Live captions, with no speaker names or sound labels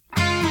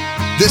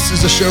This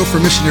is a show for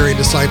missionary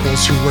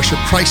disciples who worship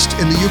Christ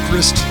in the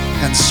Eucharist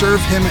and serve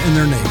Him in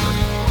their neighbor,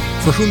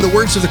 for whom the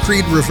words of the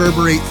Creed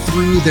reverberate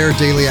through their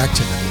daily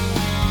activity.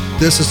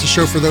 This is the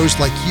show for those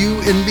like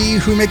you and me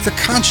who make the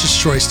conscious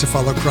choice to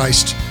follow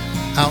Christ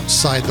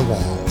outside the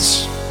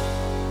walls.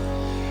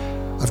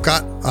 I've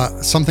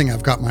got something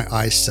I've got my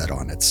eyes set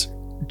on. It's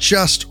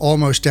just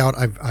almost out.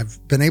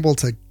 I've been able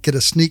to get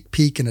a sneak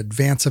peek in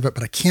advance of it,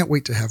 but I can't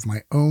wait to have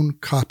my own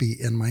copy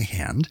in my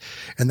hand.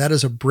 And that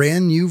is a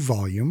brand new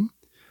volume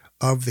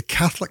of the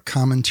Catholic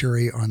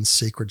Commentary on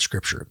Sacred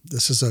Scripture.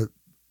 This is a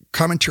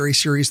commentary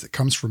series that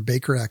comes from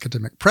Baker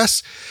Academic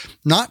Press.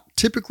 Not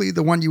typically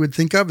the one you would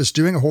think of as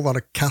doing a whole lot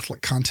of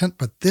Catholic content,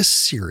 but this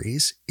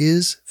series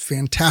is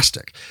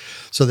fantastic.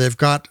 So they've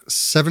got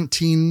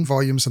 17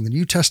 volumes on the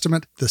New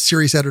Testament. The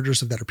series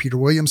editors of that are Peter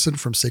Williamson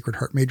from Sacred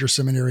Heart Major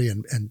Seminary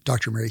and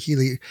Dr. Mary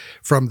Healy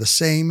from the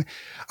same.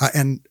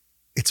 And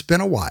it's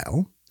been a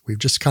while. We've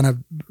just kind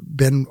of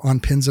been on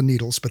pins and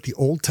needles, but the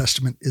Old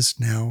Testament is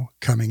now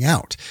coming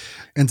out.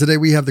 And today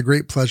we have the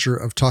great pleasure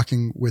of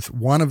talking with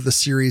one of the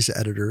series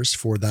editors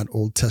for that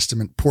Old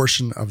Testament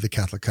portion of the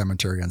Catholic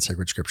Commentary on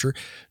Sacred Scripture,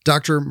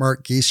 Dr.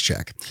 Mark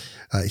Giszczak.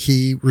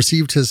 He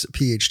received his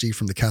PhD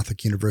from the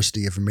Catholic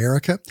University of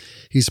America.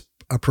 He's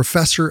a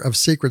professor of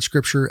sacred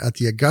scripture at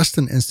the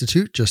Augustine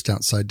Institute just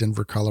outside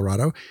Denver,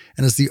 Colorado,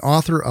 and is the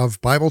author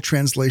of Bible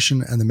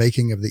Translation and the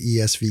Making of the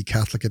ESV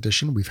Catholic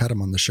Edition. We've had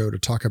him on the show to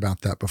talk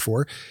about that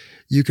before.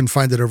 You can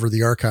find it over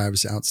the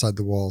archives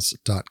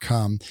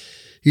outsidethewalls.com.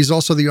 He's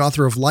also the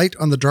author of Light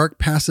on the Dark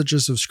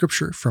Passages of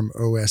Scripture from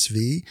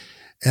OSV,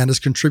 and has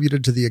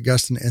contributed to the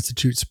Augustine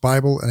Institute's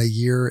Bible in a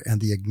Year and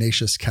the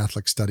Ignatius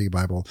Catholic Study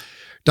Bible.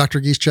 Dr.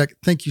 Giszczak,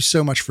 thank you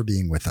so much for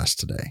being with us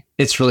today.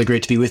 It's really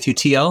great to be with you,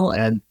 TL,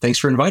 and thanks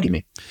for inviting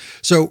me.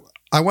 So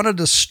I wanted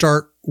to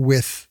start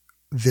with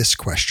this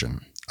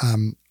question.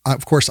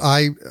 Of course,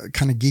 I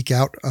kind of geek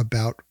out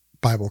about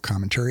Bible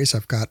commentaries.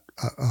 I've got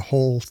a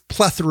whole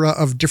plethora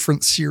of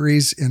different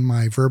series in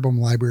my Verbum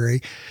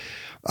library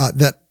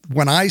that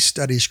when I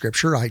study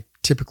Scripture, I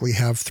typically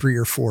have 3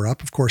 or 4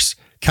 up. Of course,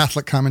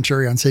 Catholic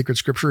Commentary on Sacred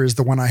Scripture is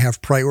the one I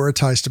have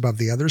prioritized above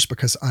the others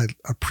because I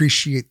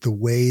appreciate the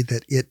way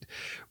that it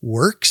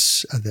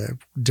works. The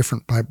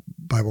different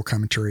Bible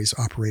commentaries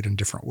operate in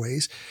different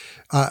ways.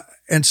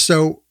 And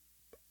so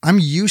I'm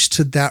used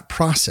to that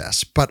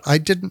process, but I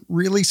didn't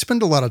really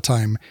spend a lot of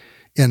time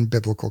in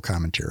biblical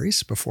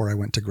commentaries before I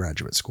went to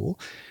graduate school.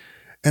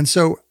 And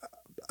so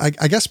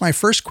I guess my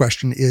first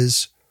question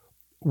is,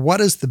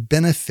 what is the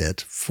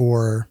benefit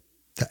for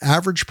the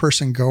average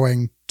person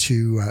going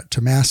to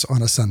Mass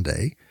on a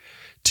Sunday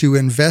to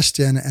invest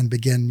in and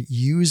begin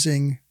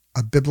using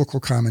a biblical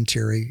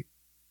commentary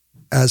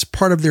as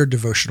part of their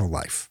devotional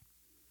life?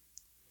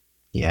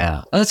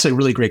 Yeah, that's a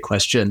really great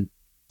question.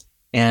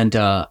 And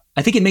I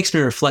think it makes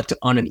me reflect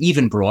on an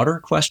even broader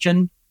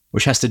question,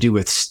 which has to do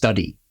with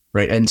study,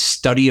 right? And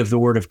study of the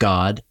Word of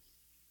God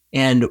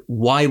and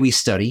why we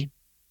study.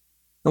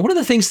 And one of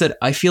the things that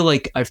I feel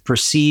like I've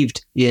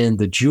perceived in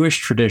the Jewish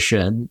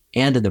tradition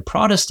and in the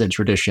Protestant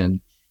tradition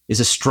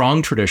is a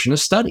strong tradition of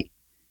study,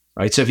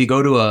 right? So if you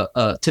go to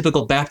a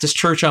typical Baptist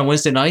church on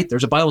Wednesday night,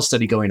 there's a Bible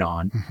study going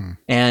on. Mm-hmm.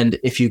 And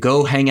if you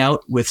go hang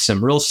out with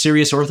some real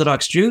serious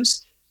Orthodox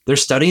Jews, they're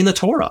studying the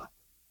Torah.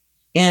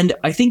 And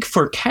I think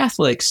for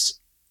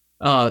Catholics,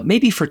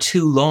 maybe for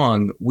too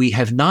long, we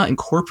have not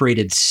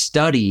incorporated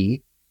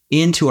study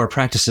into our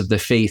practice of the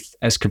faith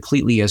as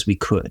completely as we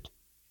could.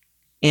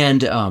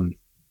 And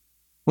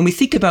when we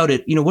think about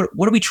it,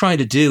 what are we trying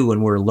to do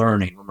when we're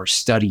learning, when we're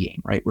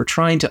studying, right? We're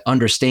trying to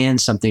understand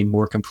something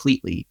more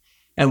completely.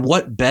 And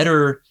what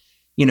better,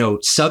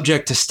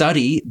 subject to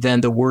study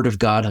than the Word of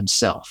God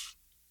Himself?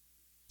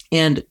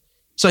 And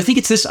so I think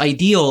it's this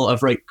ideal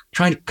of, right,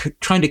 trying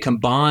to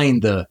combine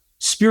the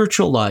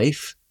spiritual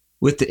life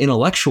with the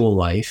intellectual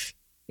life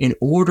in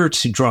order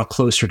to draw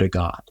closer to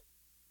God,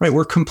 right?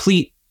 We're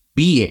complete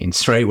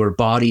beings, right? We're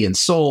body and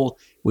soul.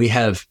 We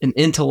have an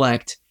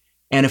intellect.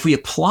 And if we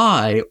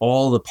apply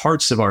all the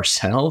parts of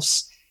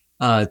ourselves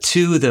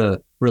to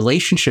the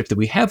relationship that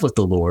we have with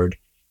the Lord,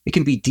 it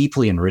can be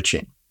deeply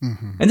enriching.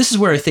 Mm-hmm. And this is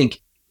where I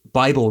think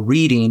Bible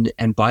reading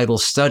and Bible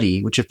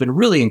study, which have been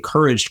really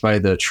encouraged by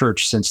the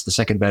Church since the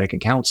Second Vatican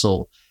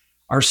Council,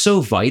 are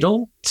so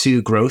vital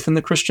to growth in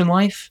the Christian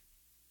life.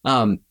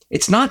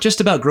 It's not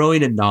just about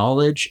growing in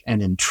knowledge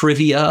and in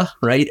trivia,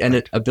 right? And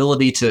an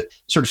ability to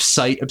sort of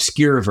cite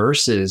obscure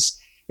verses.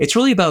 It's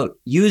really about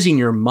using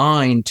your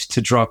mind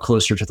to draw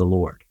closer to the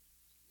Lord.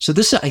 So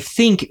this, I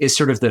think, is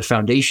sort of the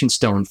foundation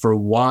stone for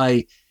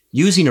why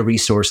using a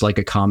resource like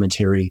a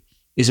commentary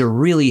is a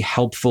really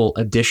helpful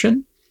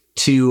addition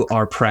to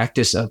our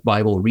practice of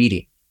Bible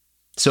reading.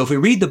 So if we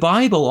read the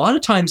Bible, a lot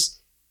of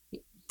times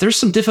there's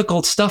some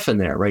difficult stuff in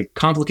there, right?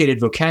 Complicated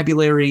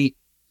vocabulary,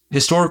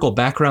 historical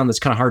background that's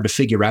kind of hard to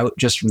figure out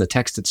just from the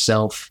text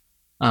itself.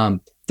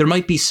 There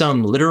might be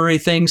some literary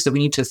things that we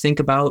need to think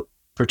about,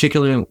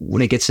 particularly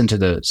when it gets into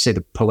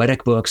the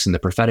poetic books and the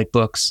prophetic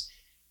books.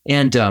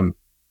 And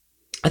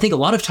I think a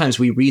lot of times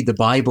we read the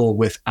Bible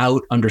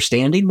without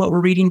understanding what we're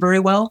reading very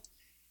well.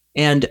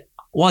 And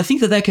Well, I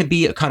think that can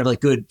be a kind of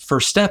like good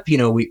first step.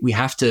 We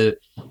have to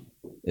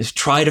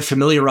try to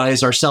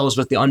familiarize ourselves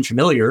with the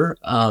unfamiliar.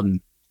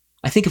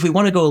 I think if we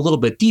want to go a little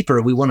bit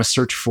deeper, we want to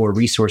search for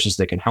resources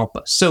that can help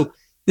us. So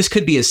this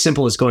could be as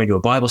simple as going to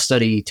a Bible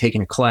study,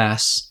 taking a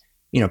class,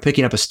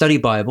 picking up a study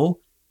Bible.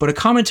 But a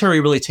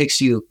commentary really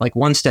takes you like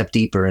one step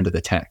deeper into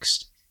the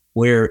text,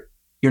 where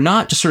you're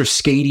not just sort of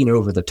skating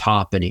over the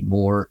top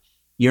anymore.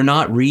 You're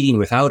not reading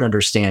without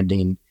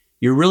understanding.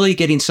 You're really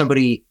getting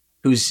somebody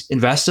who's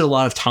invested a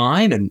lot of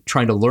time and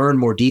trying to learn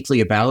more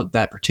deeply about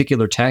that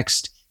particular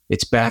text,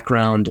 its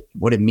background,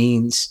 what it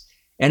means,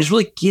 and it's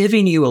really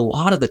giving you a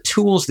lot of the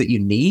tools that you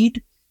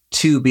need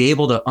to be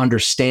able to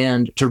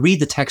understand, to read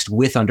the text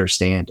with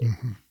understanding.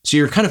 Mm-hmm. So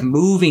you're kind of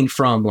moving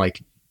from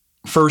like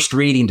first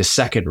reading to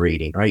second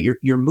reading, right?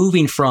 You're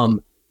moving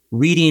from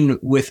reading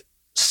with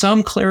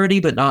some clarity,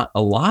 but not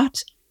a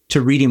lot,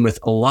 to reading with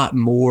a lot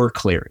more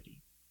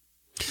clarity.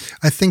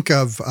 I think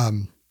of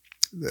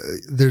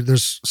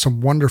there's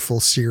some wonderful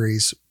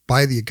series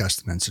by the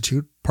Augustine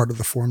Institute, part of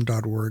the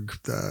forum.org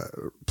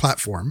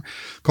platform,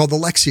 called the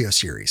Lectio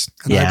series.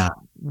 And I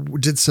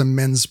did some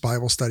men's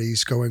Bible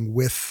studies going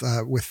with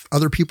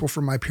other people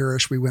from my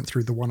parish. We went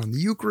through the one on the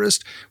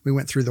Eucharist. We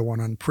went through the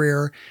one on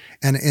prayer.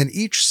 And in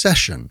each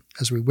session,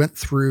 as we went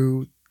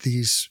through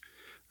these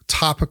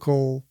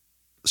topical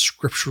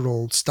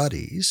scriptural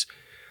studies,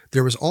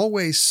 there was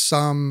always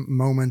some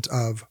moment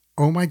of,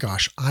 oh my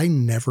gosh, I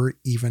never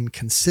even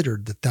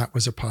considered that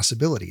was a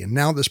possibility. And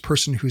now this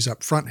person who's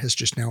up front has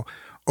just now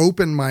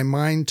opened my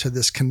mind to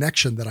this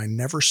connection that I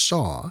never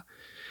saw.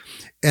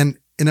 And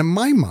in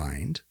my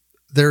mind,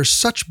 there's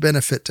such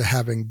benefit to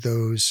having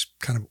those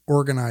kind of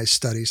organized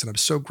studies. And I'm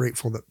so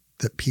grateful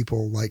that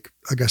people like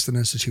Augustine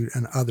Institute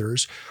and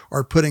others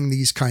are putting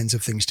these kinds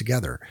of things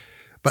together.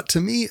 But to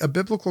me, a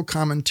biblical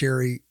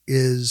commentary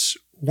is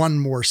one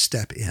more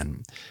step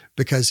in,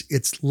 because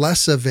it's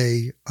less of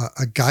a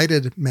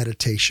guided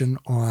meditation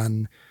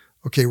on,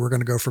 okay, we're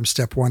going to go from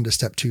step 1 to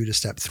step 2 to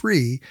step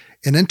 3,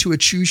 and into a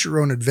choose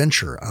your own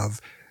adventure of,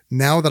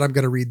 now that I'm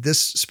going to read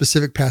this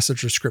specific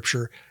passage of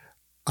scripture,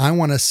 I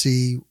want to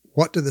see,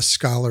 what do the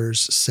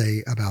scholars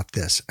say about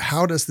this?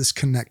 How does this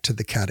connect to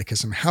the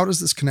catechism? How does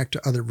this connect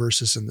to other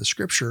verses in the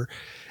scripture?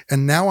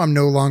 And now I'm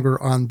no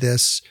longer on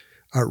this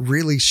a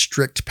really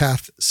strict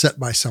path set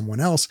by someone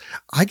else.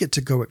 I get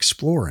to go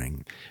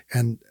exploring.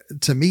 And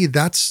to me,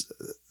 that's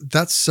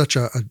such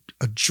a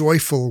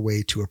joyful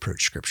way to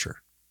approach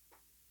scripture.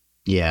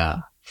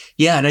 Yeah.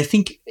 Yeah. And I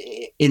think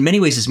in many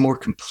ways it's more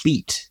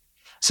complete.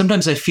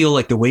 Sometimes I feel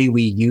like the way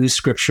we use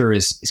scripture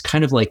is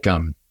kind of like,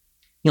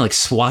 like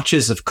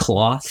swatches of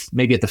cloth,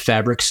 maybe at the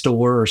fabric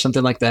store or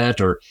something like that,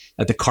 or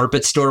at the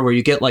carpet store, where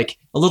you get like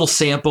a little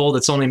sample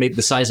that's only maybe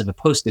the size of a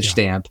postage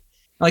stamp.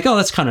 Like, oh,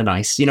 that's kind of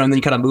nice, and then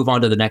you kind of move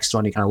on to the next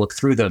one. You kind of look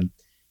through them.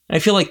 And I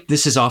feel like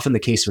this is often the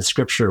case with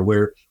scripture,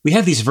 where we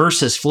have these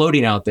verses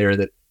floating out there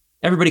that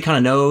everybody kind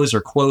of knows or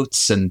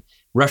quotes and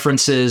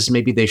references.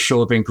 Maybe they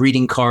show up in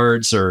greeting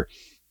cards, or,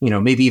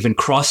 maybe even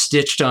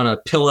cross-stitched on a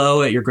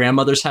pillow at your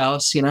grandmother's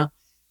house,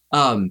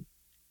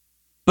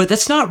 But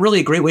that's not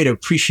really a great way to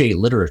appreciate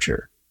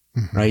literature,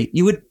 right?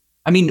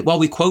 While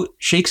we quote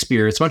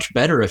Shakespeare, it's much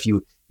better if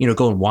you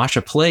go and watch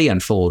a play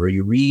unfold, or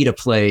you read a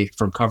play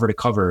from cover to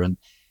cover. And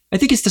I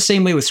think it's the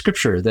same way with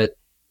scripture, that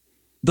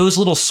those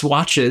little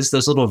swatches,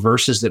 those little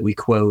verses that we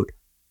quote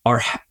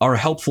are a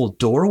helpful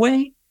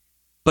doorway.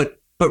 But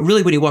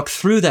really, when you walk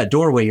through that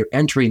doorway, you're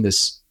entering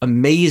this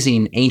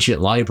amazing ancient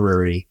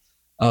library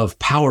of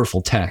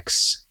powerful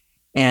texts.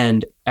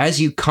 And as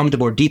you come to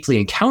more deeply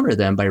encounter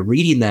them by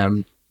reading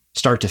them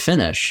start to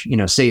finish,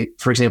 say,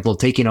 for example,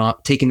 taking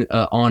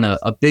on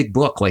a big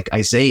book like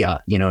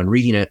Isaiah, and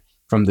reading it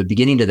from the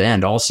beginning to the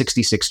end, all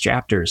 66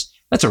 chapters,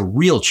 that's a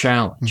real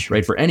challenge,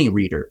 right, for any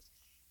reader.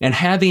 And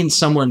having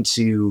someone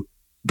to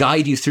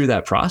guide you through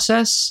that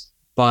process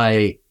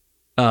by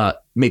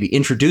maybe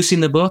introducing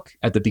the book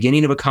at the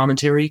beginning of a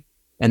commentary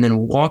and then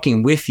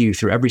walking with you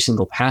through every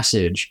single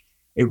passage,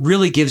 it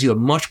really gives you a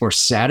much more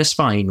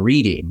satisfying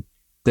reading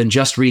than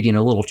just reading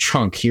a little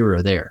chunk here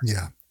or there.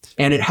 Yeah.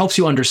 And it helps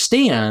you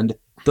understand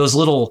those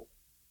little,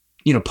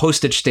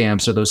 postage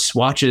stamps or those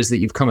swatches that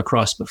you've come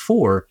across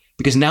before,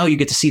 because now you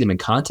get to see them in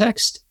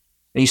context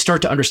and you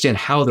start to understand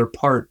how they're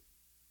part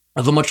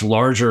of a much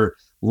larger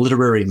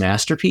literary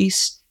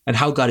masterpiece and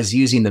how God is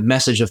using the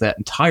message of that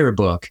entire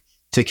book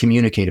to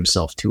communicate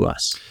himself to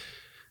us.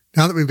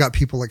 Now that we've got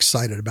people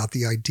excited about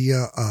the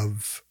idea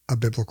of a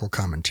biblical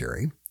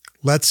commentary,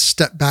 let's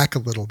step back a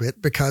little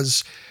bit,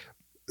 because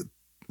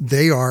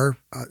they are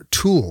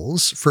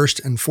tools first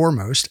and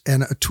foremost,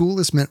 and a tool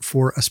is meant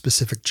for a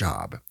specific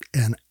job.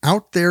 And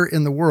out there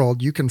in the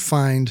world, you can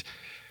find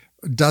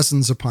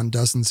dozens upon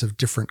dozens of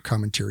different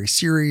commentary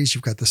series.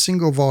 You've got the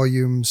single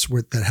volumes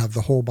that have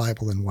the whole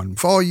Bible in one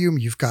volume.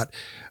 You've got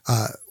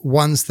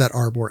ones that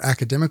are more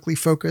academically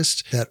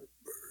focused, that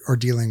are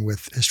dealing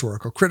with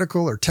historical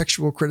critical or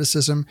textual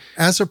criticism.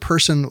 As a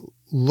person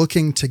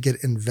looking to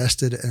get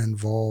invested and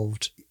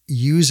involved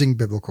using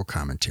biblical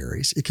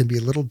commentaries, it can be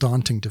a little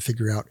daunting to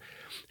figure out,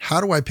 how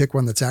do I pick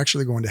one that's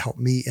actually going to help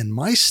me in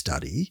my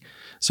study?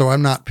 So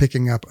I'm not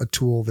picking up a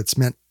tool that's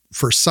meant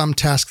for some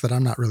task that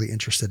I'm not really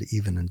interested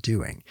even in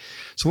doing.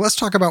 So let's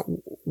talk about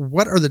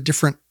what are the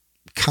different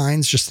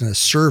kinds, just in a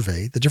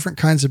survey, the different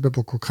kinds of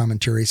biblical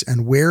commentaries,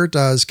 and where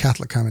does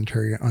Catholic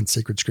commentary on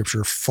sacred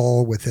scripture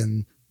fall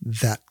within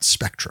that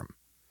spectrum?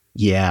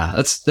 Yeah,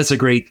 that's a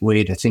great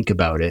way to think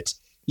about it.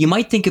 You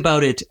might think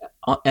about it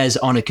as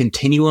on a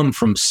continuum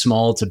from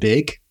small to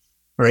big,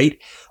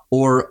 right?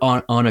 Or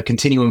on a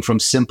continuum from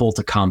simple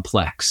to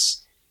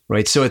complex,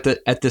 right? So at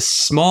the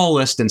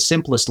smallest and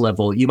simplest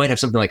level, you might have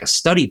something like a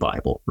study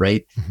Bible,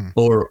 right? Mm-hmm.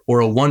 Or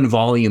a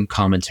 1-volume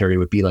commentary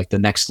would be like the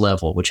next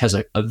level, which has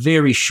a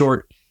very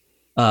short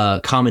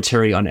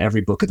commentary on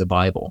every book of the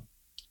Bible.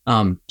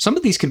 Some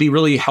of these can be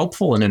really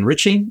helpful and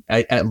enriching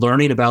at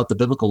learning about the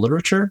biblical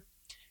literature.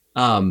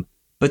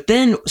 But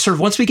then sort of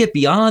once we get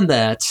beyond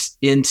that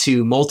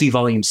into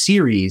multi-volume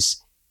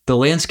series, the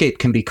landscape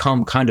can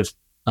become kind of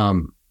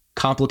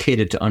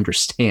complicated to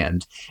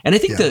understand. And I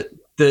think that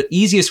the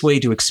easiest way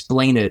to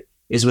explain it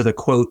is with a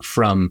quote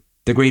from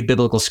the great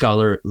biblical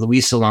scholar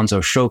Luis Alonso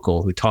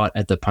Schokel, who taught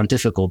at the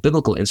Pontifical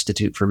Biblical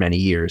Institute for many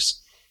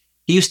years.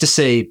 He used to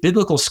say,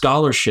 biblical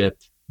scholarship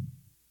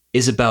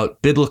is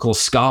about biblical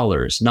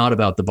scholars, not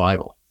about the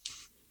Bible.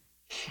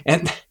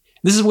 And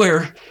this is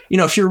where,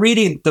 if you're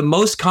reading the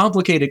most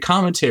complicated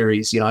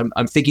commentaries,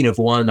 I'm thinking of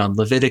one on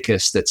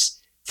Leviticus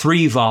that's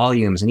 3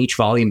 volumes, and each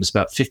volume is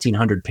about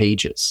 1,500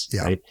 pages,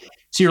 right?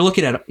 So you're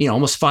looking at,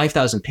 almost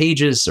 5,000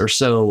 pages or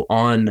so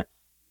on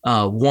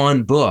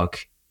one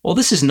book. Well,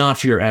 this is not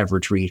for your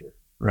average reader,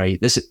 right?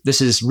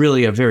 This is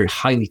really a very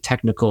highly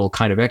technical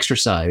kind of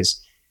exercise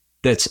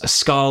that's a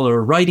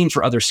scholar writing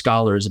for other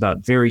scholars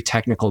about very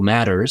technical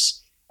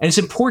matters. And it's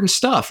important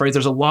stuff, right?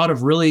 There's a lot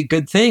of really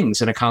good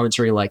things in a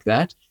commentary like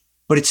that,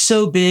 but it's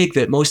so big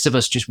that most of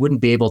us just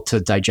wouldn't be able to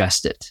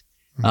digest it.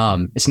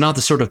 Mm-hmm. It's not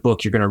the sort of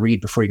book you're going to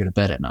read before you go to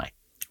bed at night,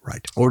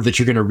 right? Or that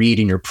you're going to read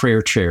in your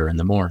prayer chair in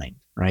the morning,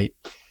 right?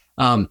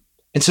 And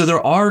so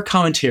there are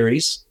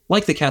commentaries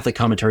like the Catholic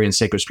commentary on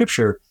sacred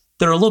scripture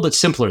that are a little bit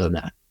simpler than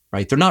that,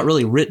 right? They're not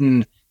really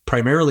written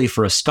primarily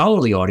for a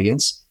scholarly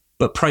audience,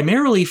 but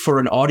primarily for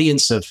an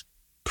audience of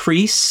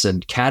priests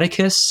and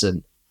catechists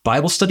and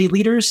Bible study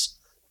leaders,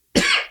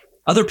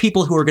 other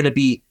people who are going to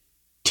be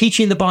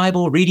teaching the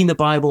Bible, reading the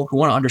Bible, who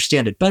want to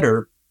understand it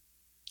better,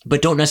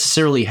 but don't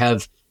necessarily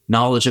have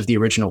knowledge of the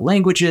original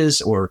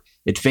languages or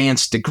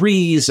advanced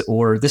degrees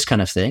or this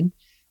kind of thing.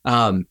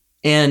 I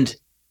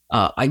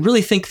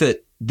really think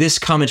that this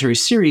commentary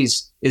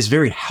series is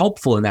very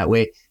helpful in that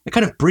way,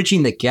 kind of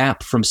bridging the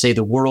gap from, say,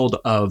 the world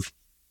of,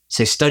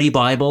 say, study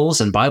Bibles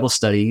and Bible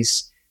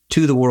studies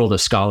to the world of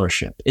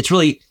scholarship. It's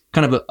really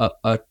kind of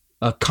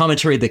a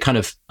commentary that kind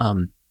of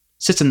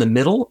sits in the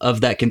middle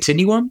of that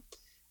continuum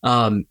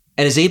and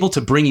is able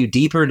to bring you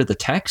deeper into the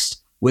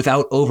text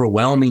without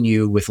overwhelming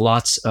you with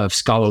lots of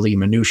scholarly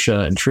minutia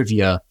and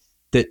trivia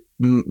that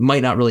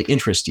might not really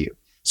interest you.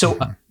 So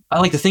I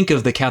like to think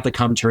of the Catholic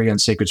commentary on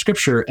sacred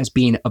scripture as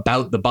being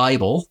about the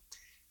Bible,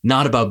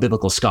 not about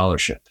biblical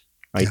scholarship,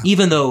 right? Yeah.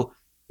 Even though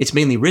it's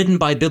mainly written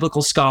by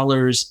biblical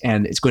scholars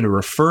and it's going to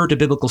refer to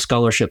biblical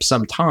scholarship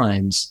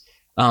sometimes,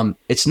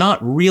 it's not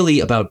really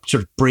about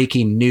sort of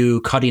breaking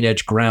new cutting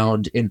edge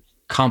ground in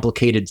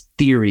complicated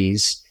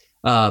theories,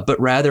 but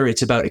rather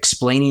it's about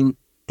explaining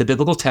the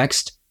biblical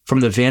text from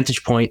the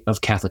vantage point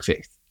of Catholic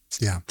faith.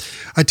 Yeah.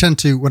 I tend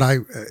to, when I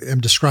am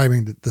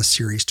describing the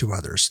series to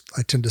others,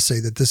 I tend to say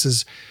that this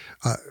is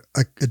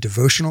a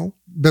devotional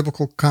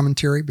biblical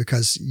commentary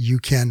because you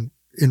can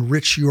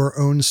enrich your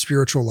own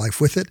spiritual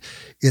life with it.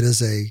 It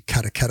is a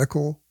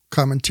catechetical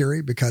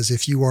commentary because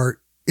if you are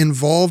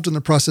involved in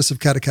the process of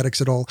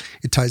catechetics at all,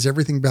 it ties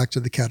everything back to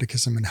the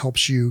catechism and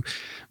helps you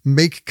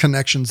make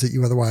connections that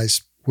you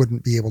otherwise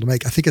wouldn't be able to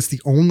make. I think it's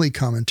the only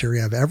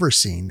commentary I've ever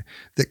seen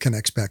that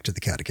connects back to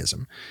the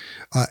catechism.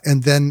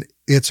 And then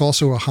it's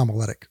also a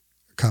homiletic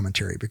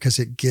commentary because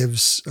it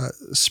gives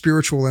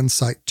spiritual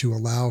insight to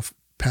allow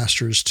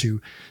pastors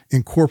to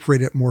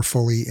incorporate it more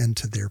fully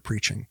into their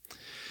preaching.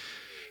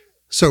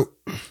 So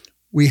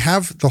we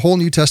have the whole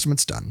New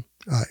Testament's done.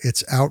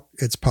 It's out,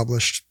 it's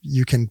published.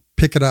 You can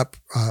pick it up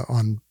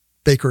on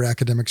Baker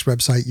Academic's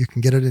website. You can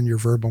get it in your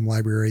Verbum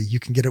library. You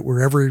can get it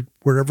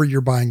wherever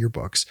you're buying your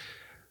books.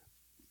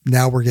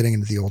 Now we're getting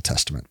into the Old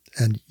Testament,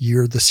 and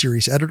you're the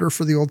series editor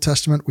for the Old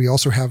Testament. We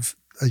also have,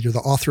 you're the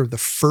author of the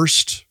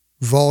first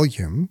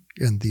volume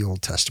in the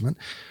Old Testament,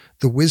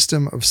 The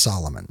Wisdom of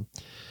Solomon.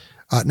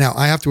 Now,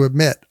 I have to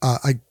admit,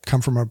 I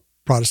come from a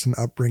Protestant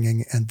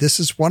upbringing, and this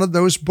is one of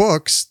those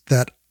books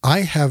that I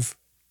have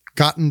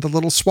gotten the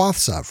little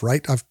swaths of,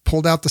 right? I've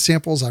pulled out the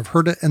samples, I've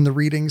heard it in the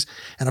readings,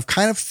 and I've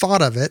kind of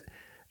thought of it,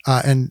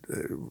 and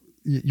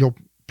you'll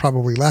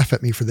probably laugh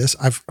at me for this.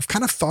 I've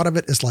kind of thought of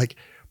it as like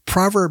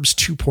Proverbs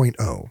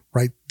 2.0,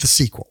 right? The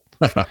sequel.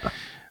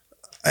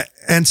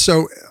 And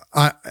so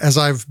as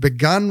I've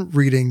begun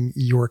reading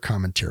your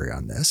commentary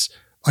on this,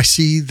 I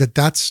see that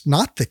that's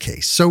not the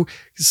case. So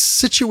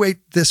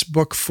situate this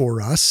book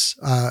for us,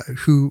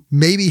 who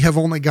maybe have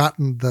only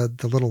gotten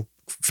the little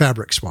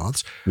fabric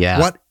swaths. Yeah.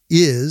 What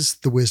is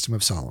the Wisdom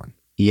of Solomon?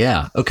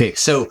 Yeah. Okay.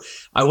 So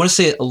I want to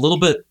say a little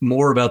bit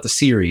more about the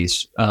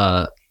series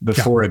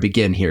before I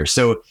begin here.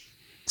 So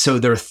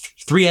there are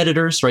three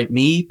editors, right?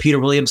 Me, Peter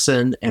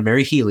Williamson, and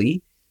Mary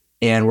Healy.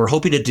 And we're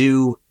hoping to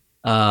do,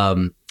 at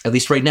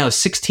least right now,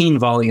 16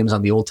 volumes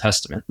on the Old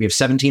Testament. We have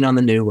 17 on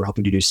the New. We're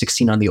hoping to do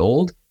 16 on the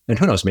Old. And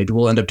who knows, maybe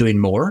we'll end up doing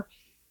more.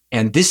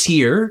 And this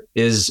year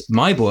is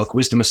my book,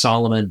 Wisdom of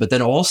Solomon, but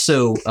then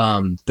also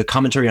the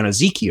commentary on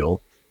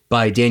Ezekiel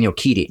by Daniel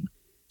Keating.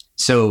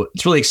 So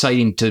it's really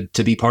exciting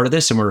to be part of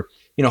this. And we're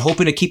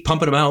hoping to keep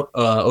pumping them out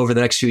over the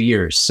next few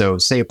years. So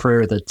say a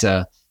prayer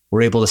that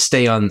we're able to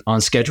stay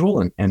on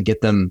schedule and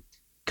get them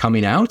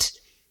coming out.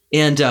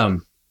 And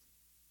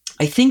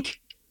I think,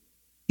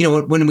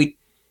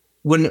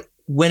 when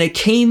it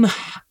came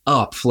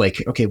up,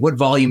 like, okay, what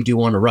volume do you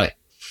want to write?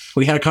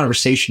 We had a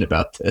conversation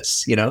about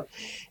this,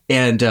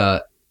 and,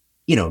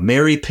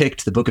 Mary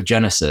picked the book of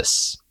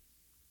Genesis.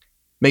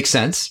 Makes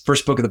sense.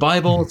 First book of the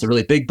Bible. It's a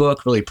really big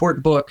book, really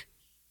important book.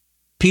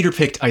 Peter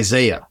picked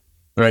Isaiah,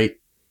 right?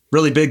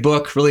 Really big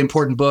book, really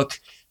important book.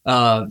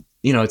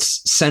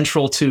 It's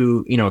central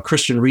to, a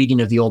Christian reading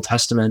of the Old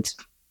Testament.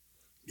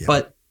 Yeah.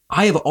 But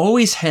I have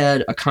always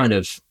had a kind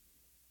of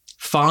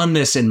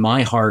fondness in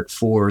my heart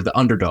for the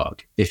underdog,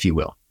 if you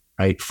will,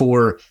 right?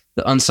 For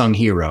the unsung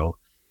hero,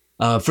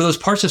 for those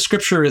parts of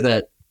Scripture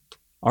that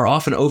are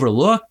often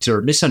overlooked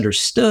or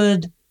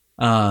misunderstood,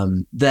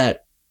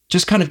 that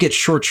just kind of get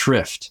short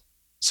shrift.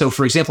 So,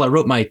 for example, I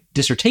wrote my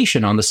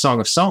dissertation on the Song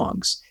of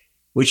Songs,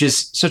 which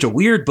is such a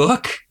weird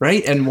book,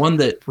 right? And one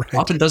that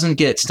often doesn't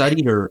get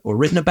studied or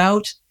written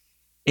about.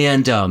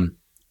 And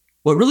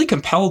what really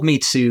compelled me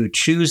to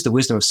choose the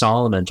Wisdom of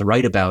Solomon to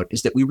write about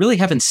is that we really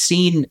haven't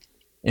seen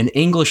an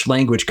English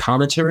language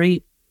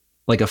commentary,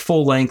 like a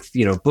full length,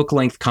 book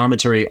length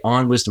commentary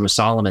on Wisdom of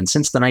Solomon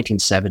since the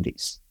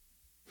 1970s.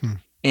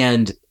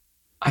 And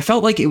I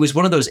felt like it was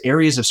one of those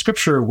areas of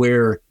Scripture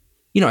where,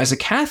 as a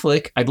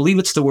Catholic, I believe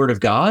it's the Word of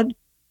God.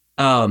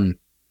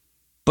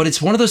 But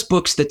it's one of those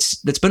books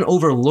that's been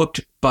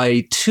overlooked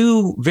by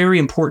two very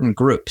important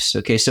groups.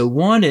 Okay, so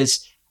one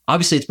is,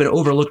 obviously, it's been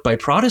overlooked by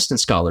Protestant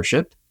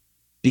scholarship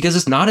because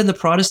it's not in the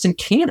Protestant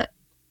canon.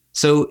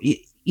 So,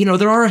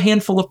 there are a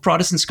handful of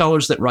Protestant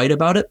scholars that write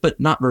about it, but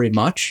not very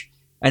much.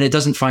 And it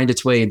doesn't find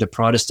its way into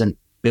Protestant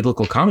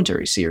biblical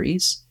commentary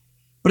series.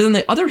 But on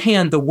the other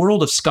hand, the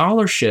world of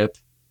scholarship,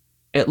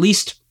 at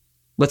least,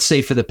 let's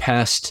say for the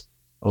past,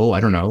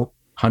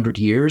 100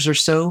 years or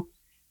so,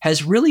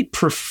 has really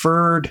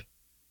preferred,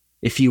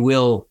 if you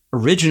will,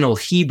 original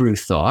Hebrew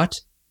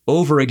thought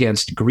over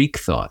against Greek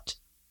thought.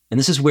 And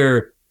this is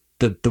where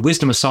the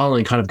Wisdom of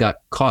Solomon kind of got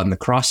caught in the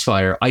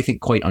crossfire, I think,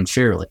 quite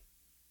unfairly.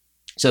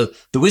 So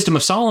the Wisdom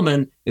of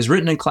Solomon is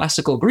written in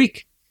classical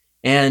Greek,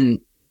 and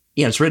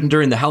it's written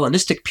during the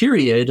Hellenistic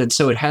period, and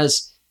so it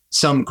has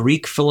some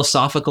Greek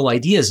philosophical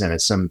ideas in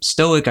it, some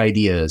Stoic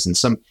ideas, and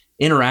some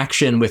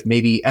interaction with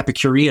maybe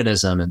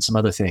Epicureanism and some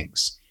other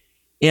things.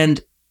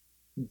 And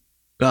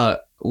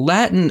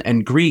Latin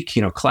and Greek,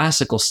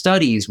 classical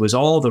studies was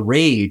all the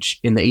rage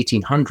in the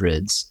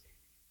 1800s,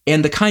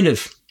 and the kind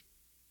of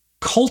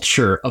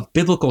culture of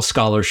biblical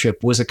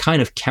scholarship was a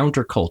kind of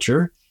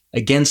counterculture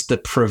against the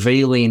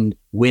prevailing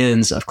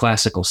winds of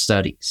classical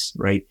studies,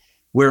 right?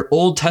 Where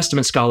Old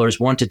Testament scholars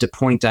wanted to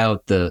point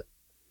out the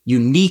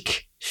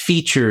unique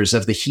features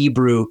of the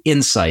Hebrew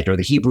insight or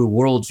the Hebrew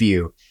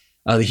worldview,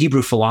 the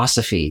Hebrew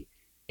philosophy.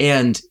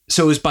 And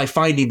so it was by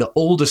finding the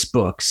oldest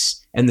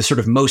books and the sort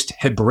of most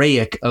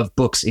Hebraic of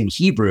books in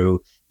Hebrew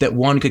that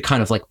one could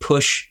kind of like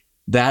push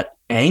that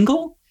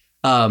angle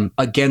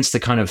against the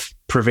kind of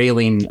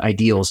prevailing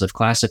ideals of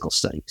classical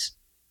studies.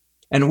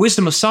 And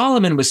Wisdom of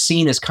Solomon was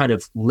seen as kind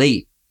of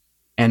late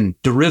and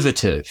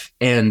derivative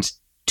and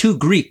too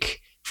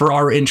Greek for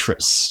our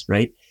interests,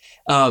 right?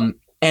 And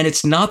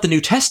it's not the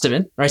New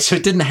Testament, right? So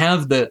it didn't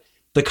have the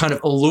kind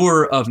of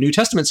allure of New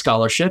Testament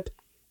scholarship.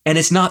 And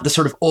it's not the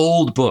sort of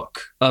old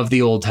book of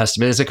the Old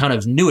Testament. It's a kind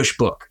of newish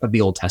book of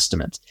the Old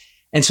Testament.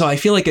 And so I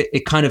feel like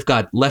it kind of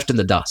got left in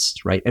the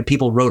dust, right? And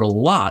people wrote a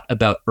lot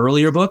about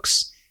earlier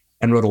books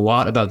and wrote a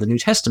lot about the New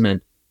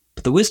Testament.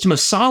 But the Wisdom of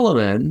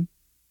Solomon,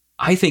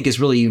 I think, is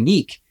really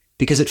unique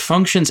because it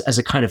functions as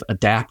a kind of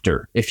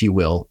adapter, if you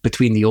will,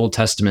 between the Old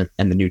Testament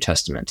and the New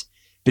Testament,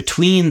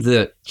 between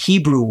the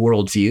Hebrew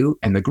worldview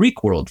and the Greek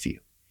worldview.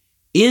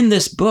 In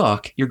this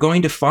book, you're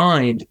going to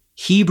find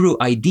Hebrew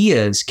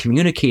ideas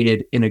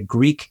communicated in a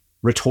Greek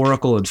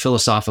rhetorical and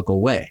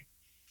philosophical way.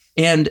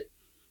 And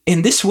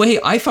in this way,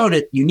 I found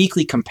it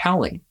uniquely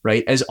compelling,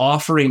 right, as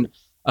offering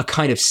a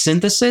kind of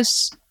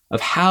synthesis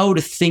of how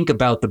to think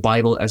about the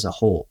Bible as a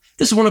whole.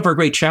 This is one of our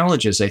great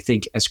challenges, I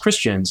think, as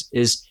Christians,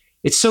 is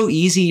it's so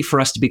easy for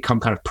us to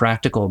become kind of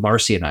practical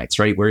Marcionites,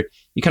 right? Where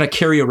you kind of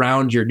carry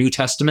around your New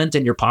Testament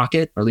in your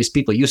pocket, or at least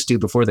people used to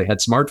before they had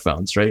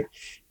smartphones, right?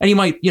 And you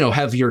might,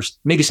 have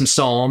maybe some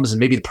Psalms and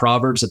maybe the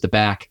Proverbs at the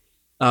back.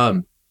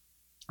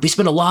 we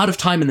spend a lot of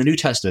time in the New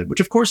Testament, which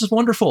of course is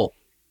wonderful,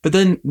 but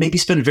then maybe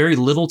spend very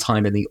little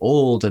time in the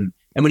Old. And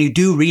when you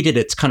do read it,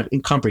 it's kind of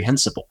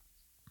incomprehensible.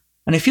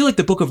 And I feel like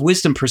the Book of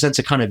Wisdom presents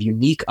a kind of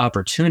unique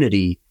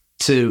opportunity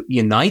to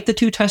unite the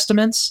two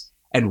testaments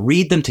and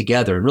read them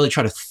together and really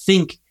try to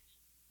think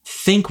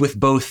with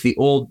both the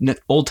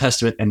Old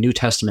Testament and New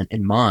Testament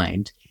in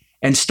mind,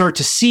 and start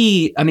to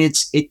see,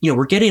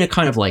 we're getting a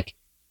kind of like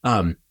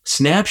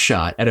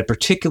snapshot at a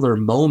particular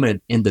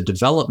moment in the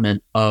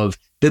development of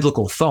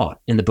biblical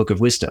thought in the Book of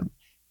Wisdom,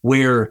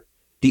 where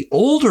the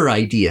older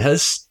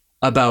ideas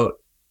about,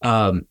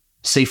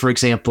 say, for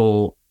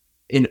example,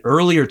 in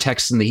earlier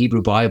texts in the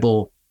Hebrew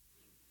Bible,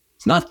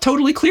 it's not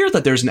totally clear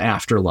that there's an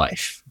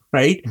afterlife,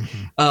 right?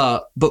 Mm-hmm.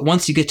 But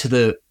once you get to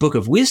the Book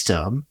of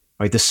Wisdom,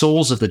 right, the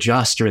souls of the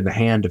just are in the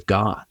hand of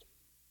God,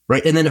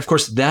 right? And then, of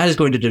course, that is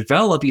going to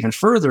develop even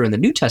further in the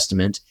New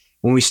Testament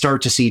when we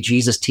start to see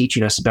Jesus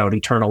teaching us about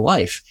eternal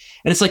life.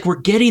 And it's like we're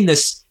getting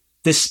this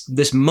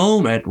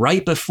moment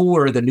right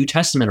before the New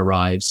Testament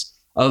arrives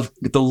of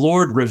the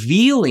Lord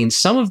revealing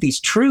some of these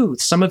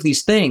truths, some of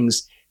these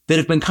things that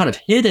have been kind of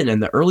hidden in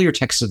the earlier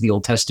texts of the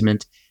Old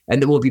Testament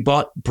and that will be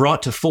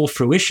brought to full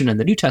fruition in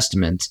the New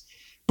Testament.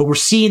 But we're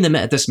seeing them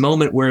at this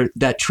moment where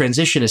that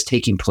transition is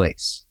taking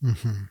place.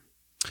 Mm-hmm.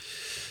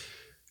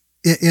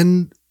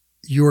 In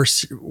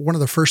one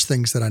of the first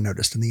things that I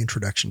noticed in the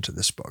introduction to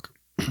this book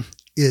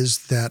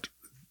is that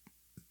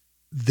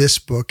this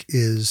book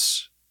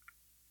is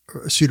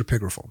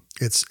pseudepigraphal.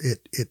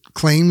 It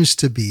claims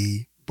to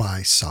be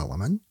by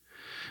Solomon,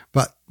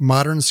 but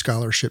modern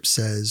scholarship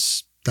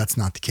says that's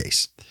not the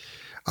case.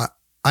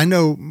 I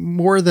know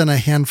more than a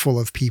handful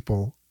of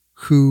people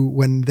who,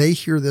 when they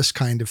hear this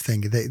kind of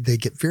thing, they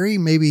get very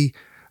maybe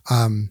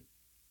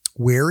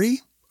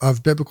wary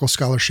of biblical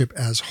scholarship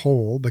as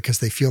whole, because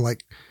they feel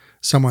like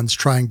someone's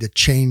trying to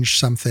change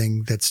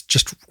something that's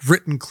just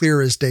written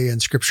clear as day in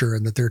Scripture,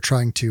 and that they're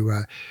trying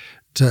to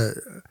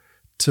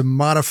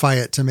modify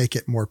it to make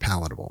it more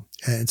palatable.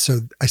 And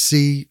so I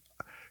see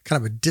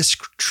kind of a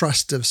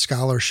distrust of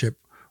scholarship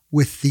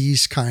with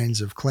these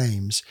kinds of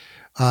claims.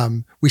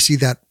 We see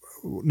that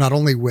not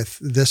only with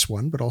this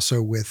one, but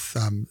also with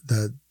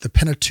the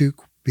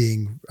Pentateuch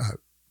being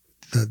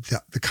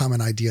the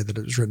common idea that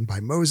it was written by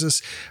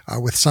Moses,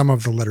 with some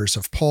of the letters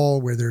of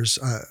Paul, where there's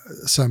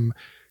some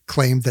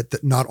claim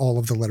that not all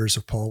of the letters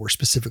of Paul were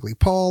specifically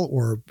Paul,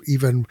 or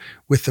even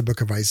with the book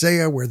of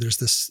Isaiah, where there's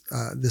this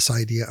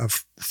idea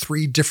of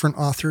 3 different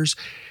authors.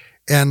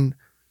 And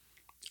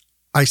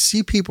I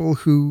see people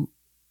who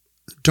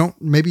don't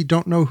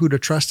know who to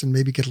trust, and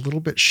maybe get a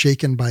little bit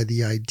shaken by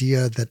the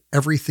idea that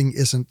everything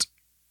isn't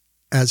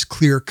as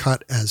clear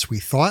cut as we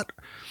thought.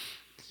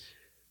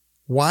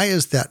 Why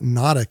is that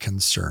not a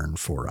concern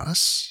for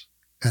us?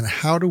 And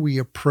how do we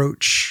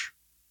approach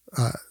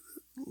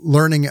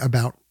learning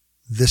about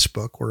this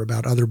book or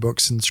about other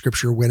books in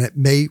Scripture when it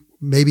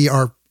maybe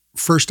our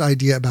first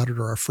idea about it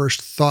or our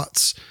first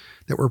thoughts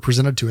that were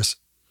presented to us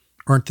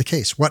aren't the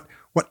case? What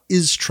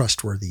is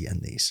trustworthy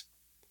in these?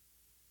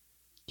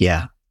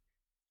 Yeah.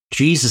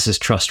 Jesus is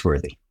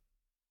trustworthy,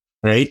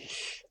 right?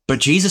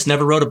 But Jesus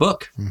never wrote a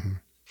book. Mm-hmm.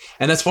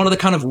 And that's one of the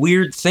kind of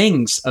weird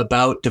things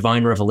about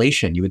divine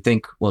revelation. You would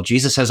think, well,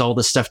 Jesus has all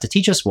this stuff to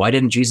teach us. Why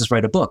didn't Jesus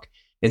write a book?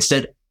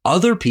 Instead,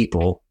 other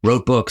people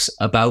wrote books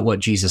about what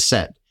Jesus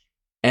said.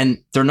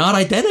 And they're not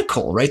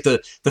identical, right?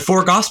 The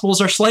 4 Gospels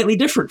are slightly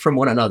different from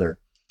one another.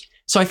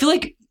 So I feel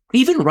like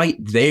even right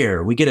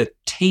there, we get a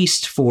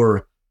taste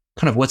for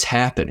kind of what's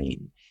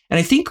happening. And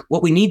I think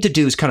what we need to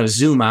do is kind of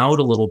zoom out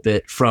a little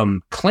bit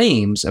from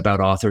claims about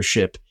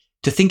authorship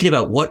to thinking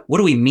about what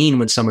do we mean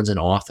when someone's an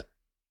author?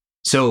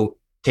 So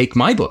take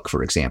my book,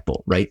 for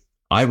example, right?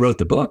 I wrote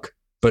the book,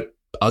 but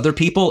other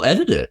people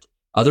edited it.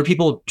 Other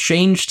people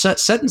changed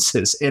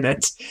sentences in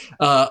it.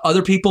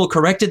 Other people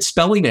corrected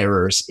spelling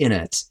errors in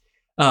it.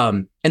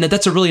 And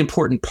that's a really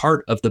important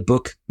part of the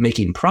book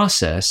making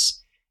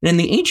process. And in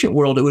the ancient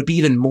world, it would be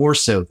even more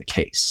so the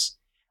case.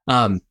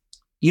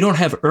 You don't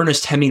have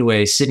Ernest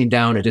Hemingway sitting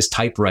down at his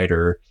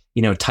typewriter,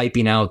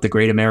 typing out the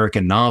great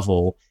American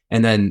novel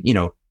and then,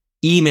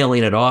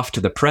 emailing it off to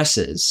the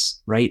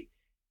presses, right?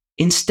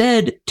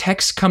 Instead,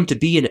 texts come to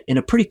be in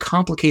a pretty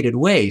complicated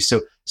way. So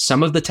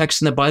some of the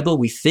texts in the Bible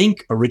we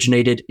think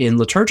originated in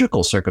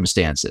liturgical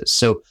circumstances.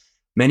 So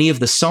many of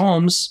the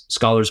Psalms,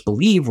 scholars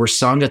believe, were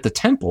sung at the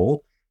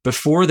temple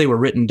before they were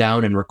written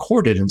down and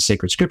recorded in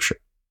sacred scripture.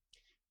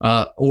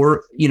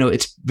 Or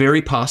it's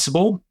very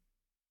possible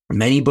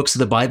many books of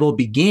the Bible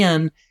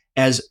began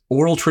as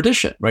oral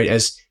tradition, right?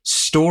 As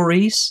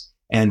stories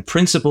and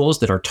principles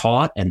that are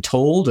taught and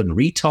told and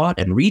retaught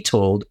and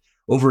retold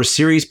over a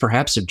series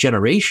perhaps of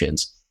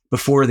generations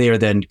before they are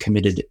then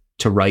committed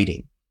to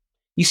writing.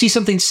 You see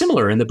something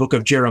similar in the book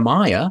of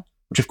Jeremiah,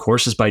 which of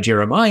course is by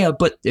Jeremiah,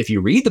 but if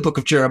you read the book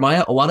of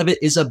Jeremiah, a lot of it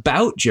is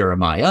about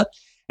Jeremiah,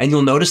 and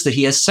you'll notice that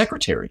he has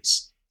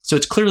secretaries. So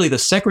it's clearly the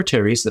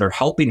secretaries that are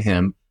helping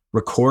him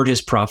record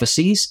his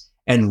prophecies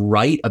and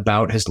write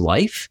about his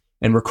life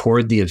and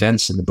record the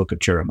events in the book of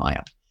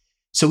Jeremiah.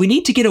 So we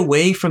need to get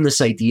away from this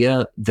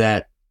idea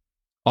that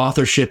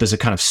authorship is a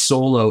kind of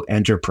solo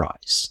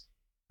enterprise,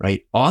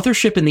 right?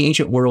 Authorship in the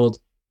ancient world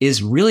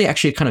is really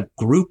actually a kind of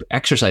group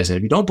exercise. And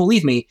if you don't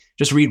believe me,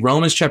 just read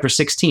Romans chapter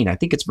 16. I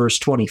think it's verse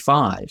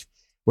 25,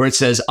 where it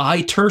says,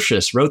 I,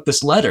 Tertius, wrote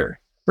this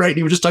letter, right?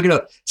 You were just talking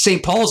about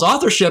St. Paul's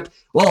authorship.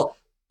 Well,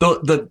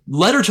 the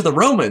letter to the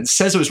Romans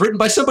says it was written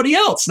by somebody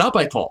else, not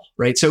by Paul,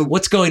 right? So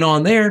what's going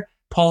on there?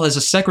 Paul has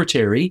a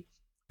secretary.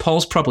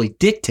 Paul's probably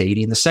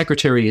dictating. The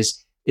secretary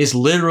is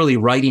literally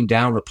writing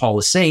down what Paul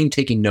is saying,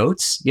 taking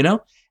notes,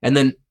 and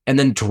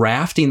then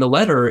drafting the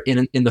letter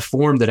in the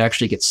form that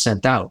actually gets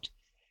sent out.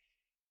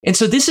 And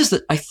so this is,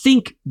 I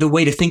think, the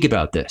way to think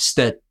about this,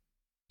 that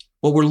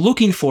what we're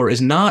looking for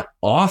is not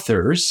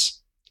authors,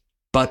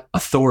 but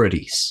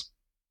authorities,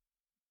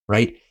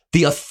 right?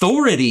 The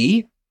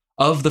authority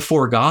of the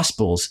four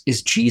Gospels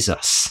is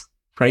Jesus,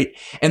 right?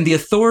 And the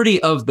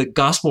authority of the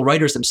Gospel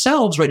writers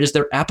themselves, right, is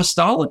their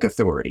apostolic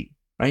authority,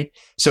 right?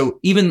 So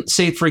even,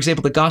 say, for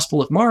example, the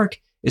Gospel of Mark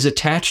is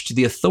attached to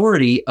the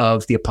authority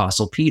of the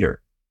Apostle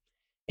Peter.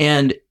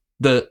 And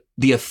the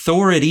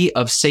authority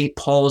of St.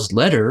 Paul's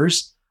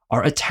letters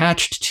are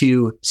attached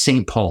to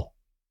St. Paul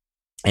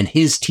and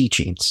his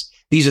teachings.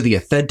 These are the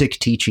authentic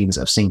teachings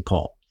of St.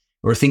 Paul.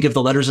 Or think of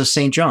the letters of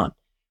St. John.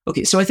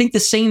 Okay, so I think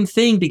the same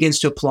thing begins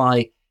to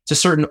apply to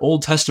certain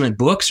Old Testament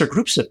books or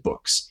groups of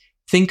books.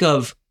 Think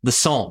of the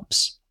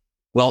Psalms.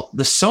 Well,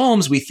 the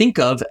Psalms we think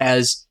of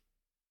as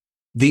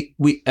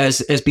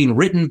being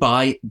written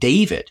by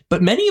David,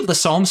 but many of the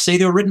Psalms say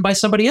they were written by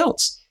somebody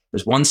else.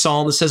 There's one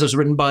Psalm that says it was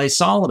written by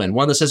Solomon,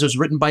 one that says it was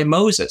written by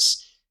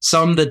Moses,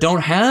 some that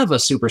don't have a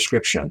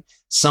superscription,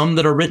 some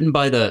that are written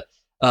by the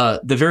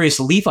various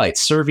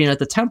Levites serving at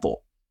the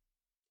temple.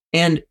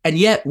 And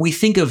yet we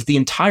think of the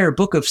entire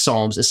book of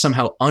Psalms as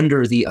somehow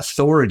under the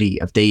authority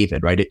of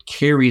David, right? It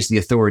carries the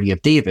authority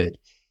of David.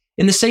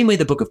 In the same way,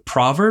 the book of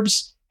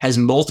Proverbs has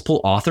multiple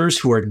authors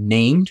who are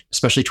named,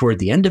 especially toward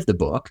the end of the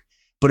book,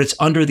 but it's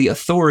under the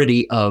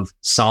authority of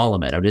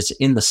Solomon, or it's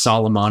in the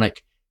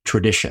Solomonic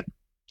tradition.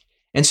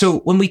 And so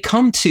when we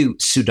come to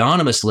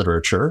pseudonymous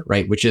literature,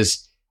 right, which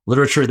is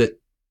literature that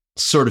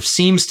sort of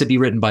seems to be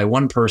written by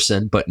one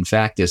person, but in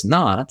fact is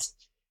not,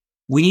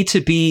 we need to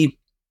be,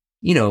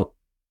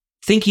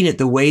 thinking it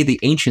the way the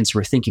ancients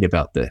were thinking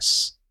about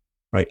this,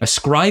 right?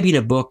 Ascribing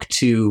a book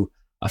to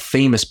a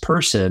famous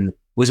person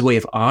was a way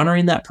of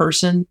honoring that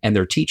person and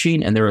their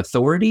teaching and their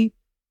authority.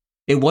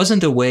 It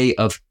wasn't a way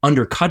of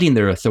undercutting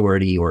their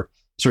authority or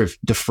sort of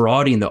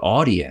defrauding the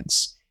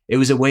audience. It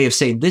was a way of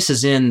saying, this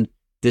is in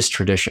this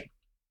tradition.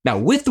 Now,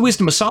 with the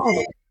Wisdom of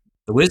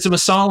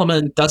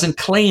Solomon doesn't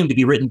claim to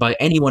be written by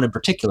anyone in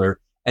particular,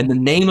 and the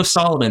name of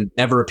Solomon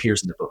never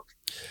appears in the book.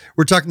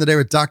 We're talking today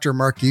with Dr.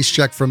 Mark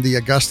Giszczak from the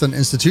Augustine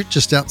Institute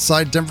just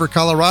outside Denver,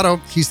 Colorado.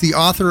 He's the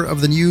author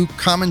of the new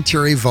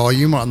commentary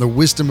volume on the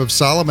Wisdom of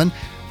Solomon,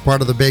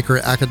 part of the Baker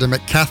Academic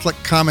Catholic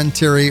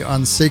Commentary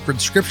on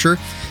Sacred Scripture.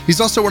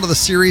 He's also one of the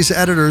series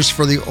editors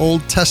for the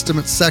Old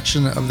Testament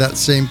section of that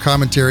same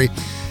commentary.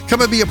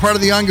 Come and be a part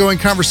of the ongoing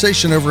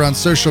conversation over on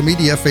social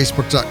media,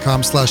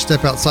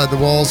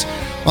 facebook.com/StepOutsideTheWalls.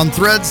 On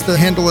Threads, the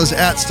handle is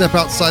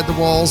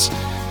 @StepOutsideTheWalls.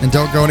 And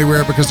don't go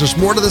anywhere because there's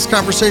more to this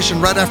conversation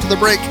right after the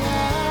break.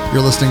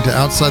 You're listening to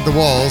Outside the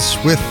Walls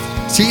with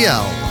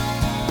TL.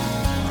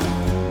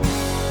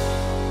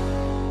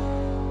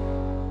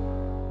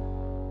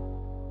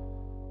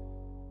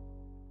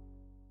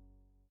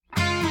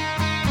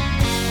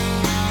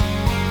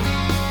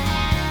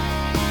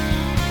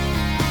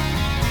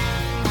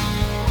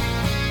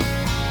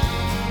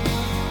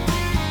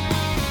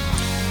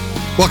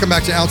 Welcome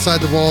back to Outside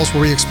the Walls,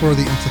 where we explore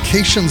the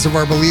implications of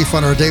our belief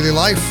on our daily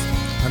life.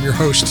 I'm your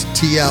host,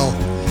 TL.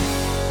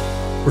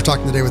 We're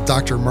talking today with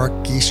Dr. Mark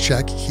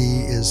Giszczak.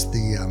 He is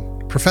the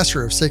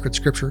professor of sacred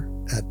scripture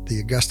at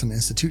the Augustine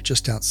Institute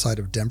just outside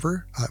of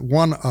Denver,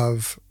 one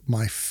of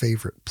my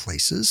favorite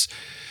places,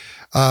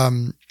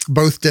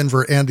 both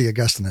Denver and the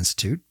Augustine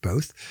Institute,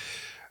 both.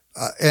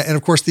 And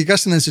of course, the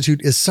Augustine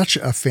Institute is such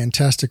a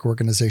fantastic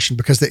organization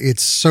because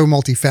it's so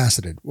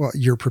multifaceted. Well,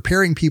 you're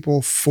preparing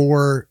people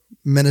for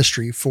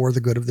ministry for the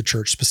good of the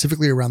church,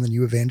 specifically around the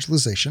new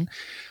evangelization.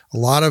 A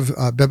lot of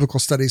biblical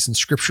studies and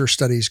scripture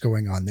studies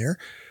going on there.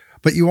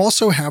 But you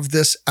also have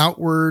this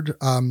outward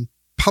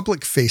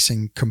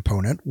public-facing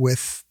component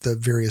with the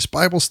various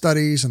Bible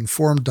studies and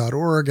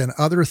forum.org and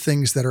other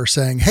things that are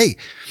saying, hey,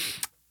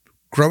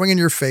 growing in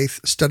your faith,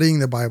 studying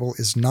the Bible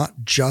is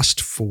not just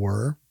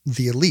for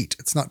the elite.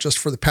 It's not just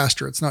for the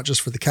pastor. It's not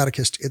just for the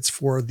catechist. It's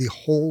for the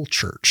whole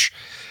church.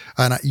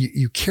 And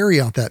you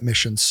carry out that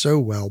mission so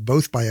well,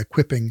 both by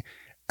equipping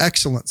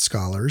excellent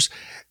scholars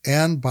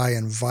and by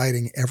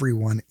inviting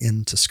everyone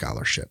into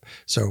scholarship.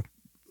 So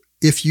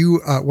if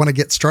you want to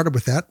get started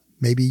with that,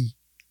 maybe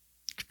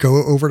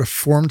go over to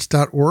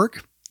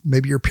formed.org.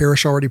 Maybe your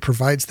parish already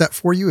provides that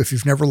for you. If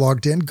you've never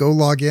logged in, go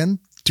log in,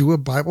 do a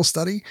Bible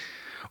study,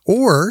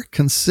 or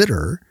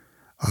consider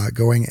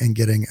going and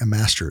getting a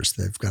master's.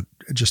 They've got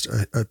just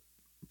a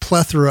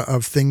plethora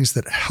of things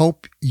that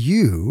help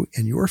you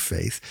in your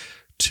faith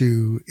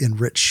to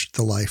enrich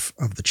the life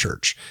of the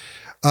church.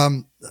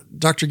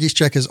 Dr.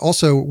 Giszczak is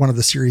also one of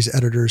the series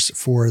editors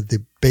for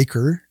the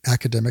Baker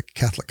Academic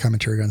Catholic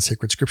Commentary on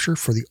Sacred Scripture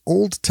for the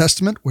Old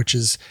Testament, which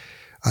is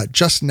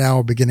just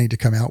now beginning to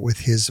come out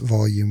with his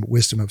volume,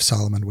 Wisdom of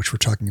Solomon, which we're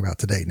talking about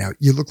today. Now,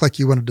 you look like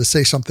you wanted to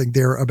say something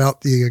there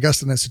about the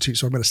Augustine Institute,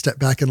 so I'm going to step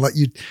back and let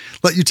you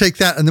take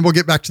that, and then we'll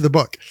get back to the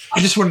book. I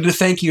just wanted to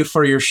thank you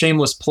for your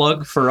shameless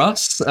plug for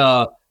us.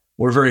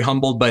 We're very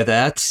humbled by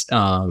that.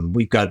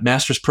 We've got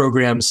master's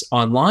programs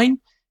online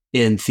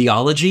in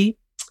theology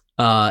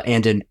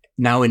and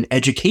now in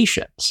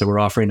education. So we're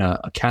offering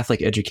a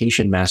Catholic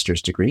education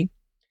master's degree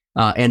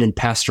and in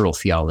pastoral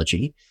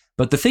theology.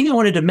 But the thing I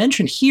wanted to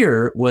mention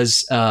here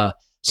was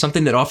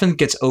something that often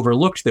gets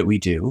overlooked that we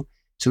do.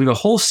 So we have a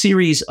whole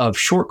series of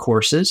short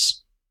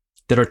courses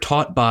that are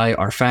taught by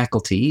our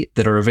faculty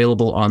that are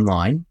available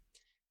online.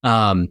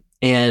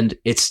 And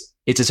it's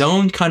its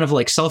own kind of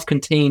like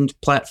self-contained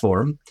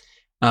platform.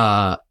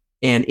 And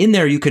in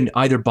there, you can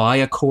either buy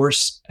a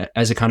course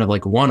as a kind of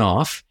like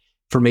one-off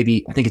for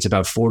maybe, I think it's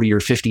about $40 or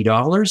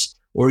 $50,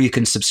 or you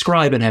can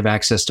subscribe and have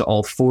access to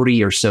all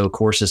 40 or so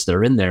courses that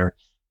are in there.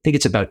 I think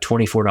it's about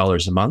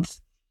 $24 a month.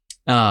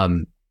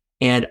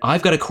 And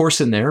I've got a course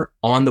in there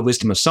on the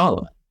Wisdom of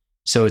Solomon.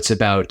 So it's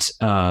about,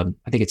 I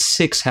think it's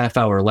 6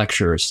 half-hour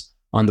lectures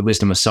on the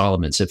Wisdom of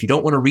Solomon. So if you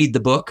don't want to read the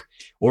book,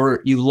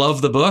 or you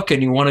love the book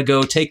and you want to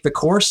go take the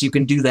course, you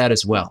can do that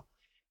as well.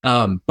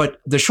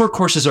 But the short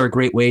courses are a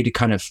great way to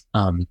kind of,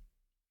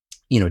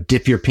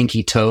 dip your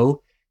pinky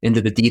toe into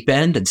the deep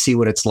end and see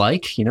what it's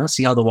like,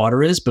 see how the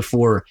water is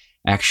before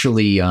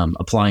actually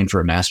applying for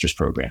a master's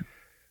program.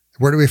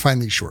 Where do we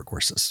find these short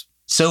courses?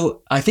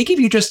 So I think if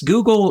you just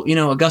Google,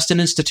 Augustine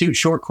Institute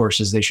short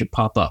courses, they should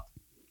pop up.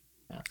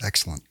 Yeah.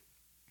 Excellent.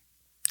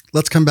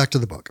 Let's come back to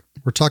the book.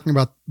 We're talking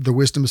about the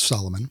Wisdom of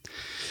Solomon.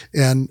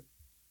 And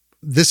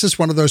this is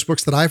one of those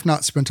books that I've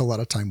not spent a lot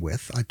of time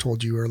with. I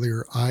told you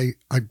earlier, I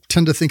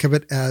tend to think of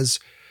it as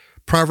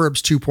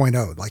Proverbs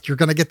 2.0. Like you're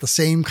going to get the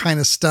same kind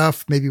of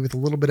stuff, maybe with a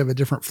little bit of a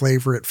different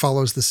flavor. It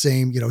follows the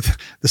same,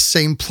 the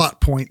same plot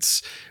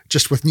points,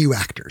 just with new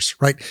actors,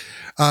 right?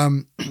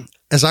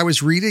 As I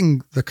was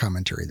reading the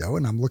commentary, though,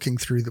 and I'm looking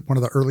through one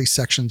of the early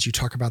sections, you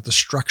talk about the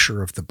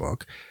structure of the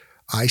book.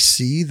 I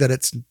see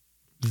that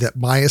that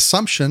my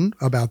assumption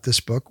about this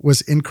book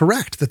was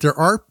incorrect, that there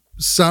are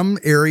some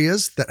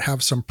areas that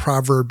have some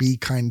proverby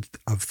kind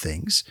of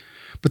things,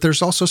 but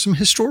there's also some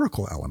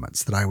historical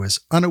elements that I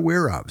was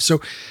unaware of. So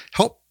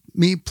help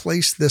me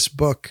place this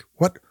book.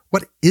 What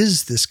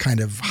is this kind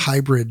of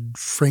hybrid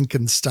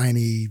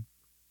Frankenstein-y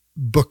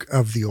book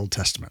of the Old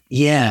Testament?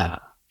 Yeah.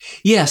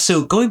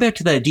 So going back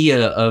to the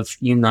idea of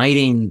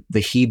uniting the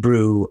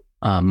Hebrew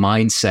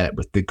mindset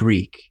with the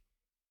Greek,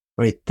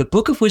 right? The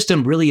Book of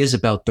Wisdom really is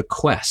about the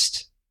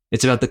quest.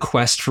 It's about the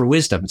quest for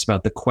wisdom. It's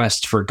about the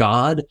quest for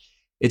God.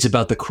 It's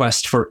about the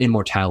quest for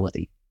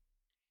immortality.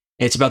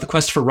 It's about the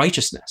quest for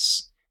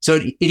righteousness. So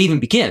it even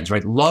begins,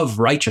 right? Love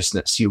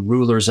righteousness, you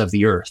rulers of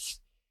the earth.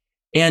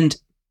 And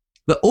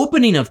the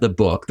opening of the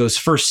book, those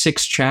first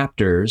 6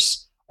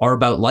 chapters, are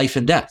about life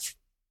and death.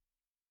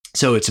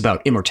 So it's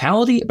about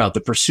immortality, about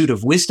the pursuit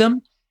of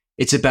wisdom.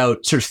 It's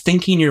about sort of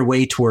thinking your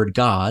way toward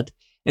God.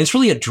 And it's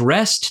really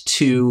addressed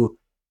to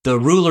the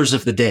rulers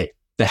of the day,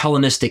 the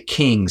Hellenistic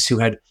kings who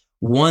had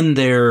won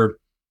their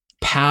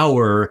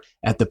power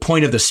at the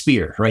point of the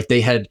spear, right?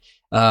 They had,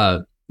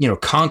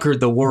 conquered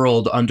the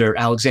world under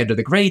Alexander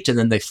the Great, and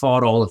then they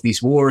fought all of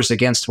these wars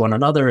against one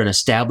another and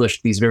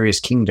established these various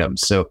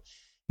kingdoms. So,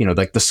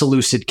 like the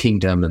Seleucid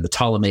kingdom and the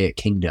Ptolemaic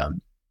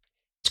kingdom.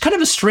 It's kind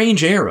of a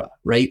strange era,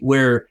 right?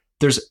 Where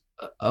there's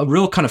a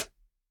real kind of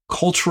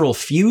cultural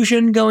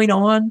fusion going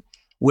on,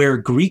 where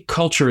Greek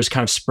culture is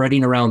kind of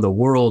spreading around the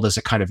world as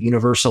a kind of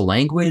universal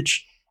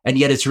language, and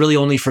yet it's really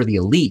only for the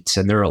elites.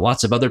 And there are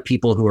lots of other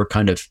people who are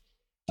kind of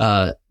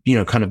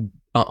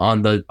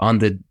on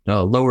the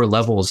lower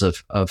levels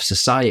of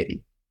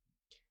society.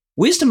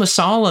 Wisdom of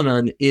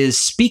Solomon is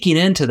speaking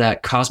into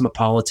that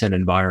cosmopolitan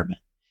environment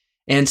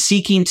and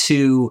seeking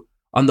to,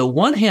 on the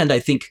one hand, I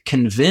think,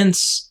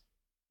 convince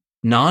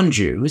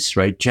non-Jews,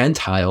 right,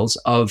 Gentiles,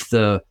 of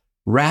the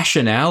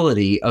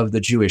rationality of the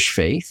Jewish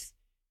faith,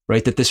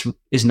 right, that this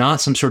is not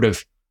some sort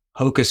of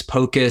hocus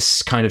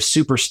pocus kind of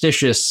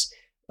superstitious,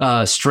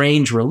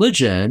 strange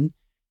religion,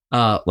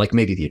 like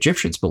maybe the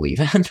Egyptians believe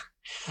in,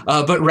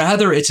 but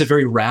rather it's a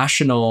very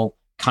rational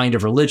kind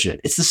of religion.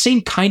 It's the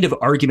same kind of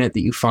argument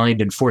that you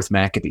find in 4th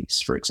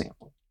Maccabees, for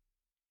example.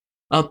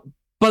 But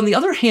on the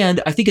other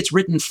hand, I think it's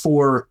written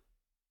for,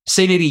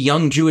 say, maybe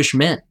young Jewish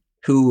men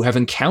who have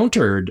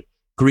encountered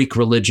Greek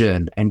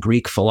religion and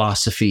Greek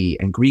philosophy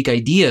and Greek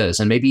ideas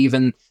and maybe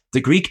even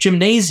the Greek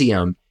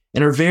gymnasium,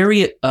 and are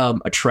very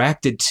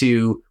attracted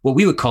to what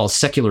we would call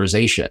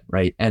secularization,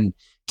 right? And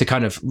to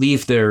kind of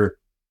leave their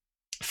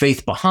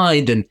faith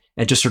behind and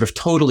just sort of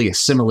totally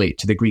assimilate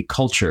to the Greek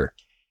culture.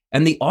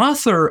 And the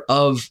author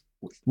of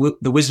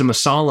the Wisdom of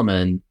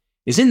Solomon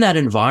is in that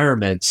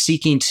environment,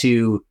 seeking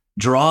to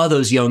draw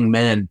those young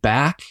men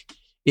back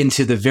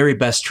into the very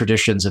best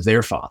traditions of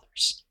their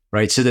fathers,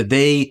 right? So that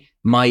they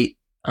might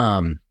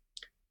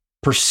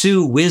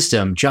pursue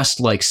wisdom just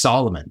like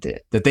Solomon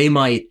did, that they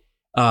might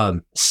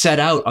set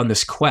out on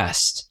this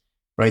quest,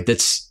 right?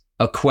 That's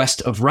a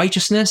quest of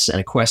righteousness and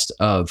a quest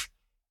of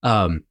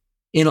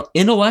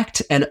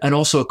intellect and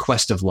also a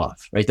quest of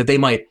love, right? That they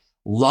might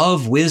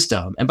love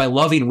wisdom, and by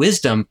loving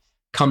wisdom,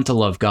 come to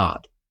love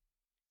God.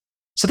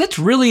 So that's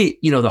really,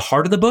 the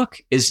heart of the book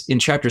is in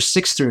chapters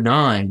 6 through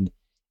 9.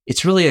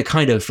 It's really a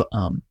kind of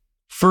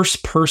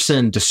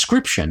first-person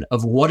description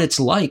of what it's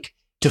like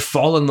to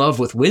fall in love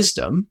with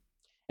wisdom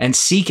and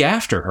seek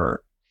after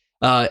her,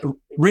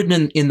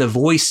 written in the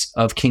voice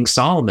of King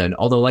Solomon,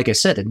 although, like I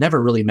said, it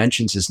never really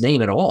mentions his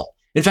name at all.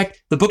 In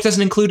fact, the book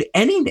doesn't include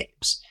any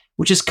names,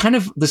 which is kind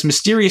of this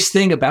mysterious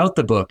thing about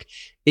the book.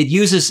 It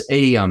uses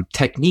a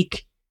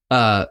technique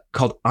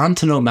called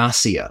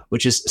antonomasia,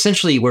 which is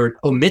essentially where it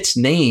omits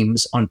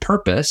names on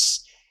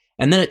purpose,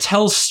 and then it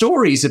tells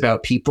stories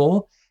about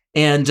people,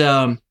 and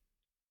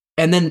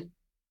then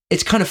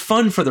it's kind of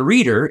fun for the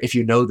reader, if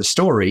you know the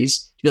stories,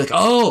 to be like,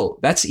 oh,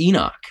 that's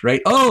Enoch,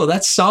 right? Oh,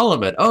 that's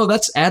Solomon. Oh,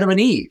 that's Adam and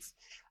Eve.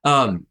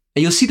 And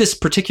you'll see this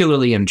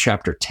particularly in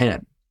chapter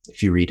 10,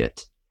 if you read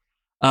it.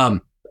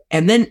 And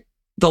then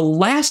the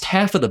last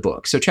half of the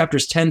book, so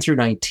chapters 10 through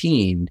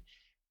 19,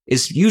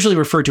 is usually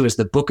referred to as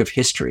the book of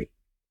history.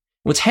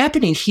 What's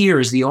happening here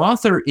is the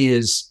author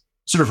is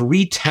sort of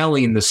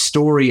retelling the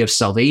story of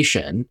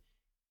salvation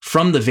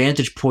from the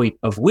vantage point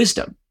of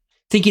wisdom,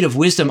 thinking of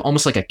wisdom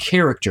almost like a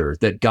character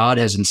that God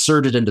has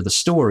inserted into the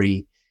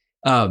story,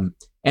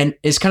 and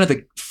is kind of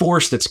the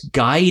force that's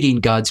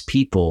guiding God's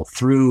people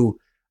through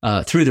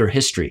their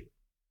history.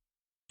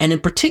 And in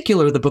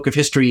particular, the book of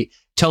history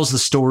tells the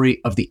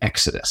story of the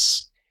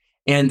Exodus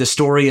and the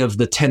story of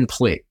the 10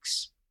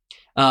 plagues.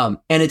 And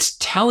it's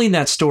telling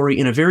that story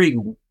in a very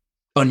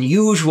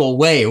unusual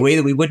way, a way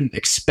that we wouldn't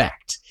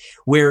expect,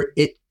 where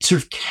it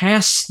sort of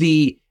casts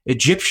the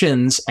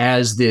Egyptians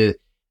as the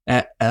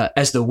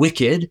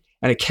wicked,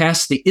 and it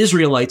casts the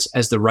Israelites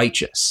as the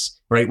righteous,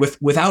 right?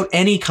 Without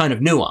any kind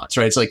of nuance,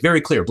 right? It's like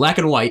very clear, black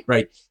and white,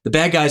 right? The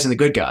bad guys and the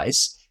good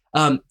guys.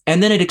 And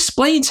then it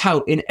explains how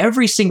in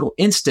every single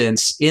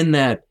instance in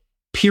that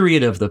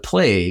period of the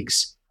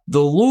plagues,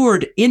 the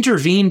Lord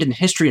intervened in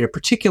history in a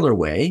particular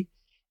way.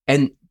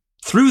 And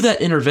through that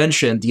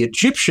intervention, the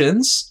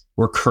Egyptians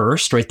were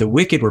cursed, right? The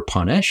wicked were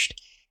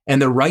punished, and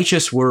the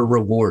righteous were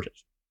rewarded.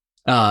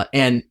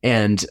 And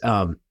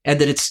that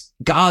it's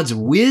God's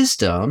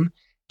wisdom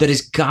that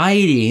is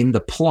guiding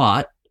the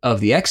plot of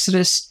the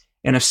Exodus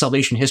and of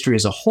salvation history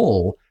as a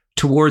whole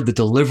toward the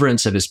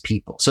deliverance of his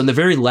people. So in the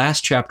very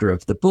last chapter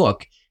of the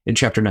book, in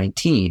chapter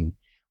 19,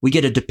 we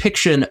get a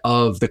depiction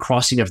of the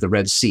crossing of the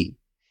Red Sea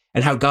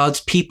and how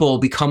God's people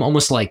become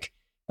almost like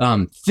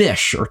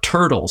fish or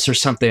turtles or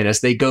something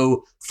as they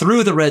go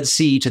through the Red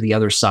Sea to the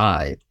other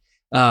side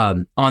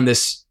on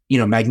this,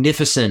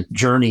 magnificent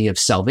journey of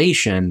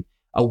salvation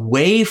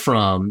away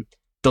from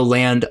the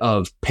land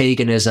of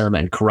paganism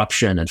and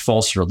corruption and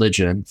false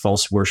religion,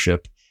 false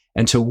worship,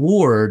 and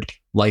toward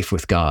life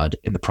with God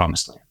in the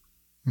promised land.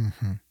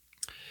 Mm-hmm.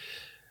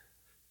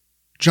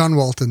 John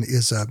Walton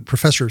is a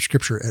professor of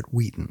scripture at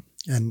Wheaton,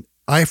 and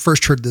I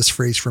first heard this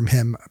phrase from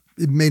him.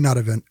 It may not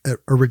have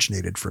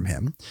originated from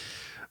him,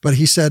 but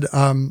he said,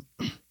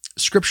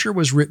 scripture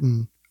was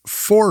written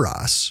for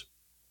us,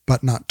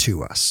 but not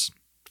to us.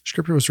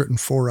 Scripture was written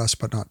for us,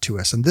 but not to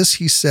us. And this,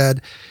 he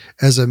said,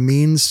 as a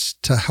means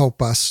to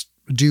help us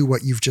do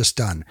what you've just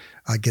done,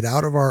 get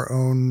out of our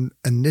own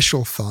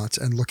initial thoughts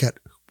and look at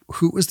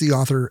who was the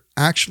author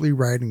actually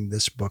writing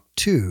this book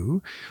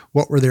to,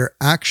 what were their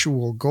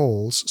actual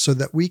goals, so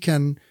that we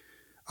can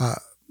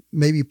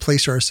maybe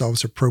place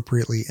ourselves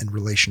appropriately in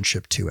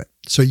relationship to it.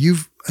 So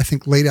you've, I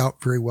think, laid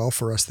out very well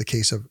for us the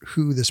case of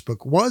who this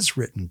book was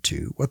written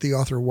to, what the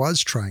author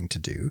was trying to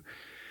do.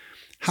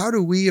 How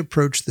do we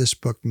approach this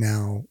book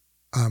now,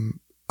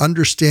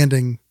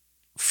 understanding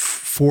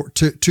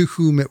to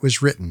whom it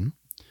was written,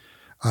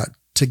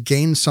 to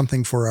gain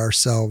something for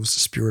ourselves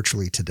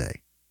spiritually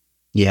today?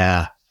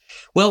 Yeah.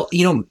 Well,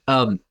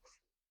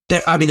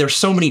 there's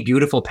so many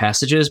beautiful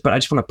passages, but I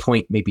just want to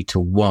point maybe to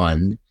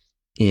one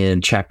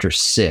in chapter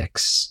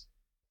 6.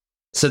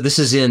 So this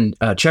is in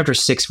chapter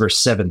 6, verse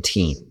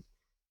 17.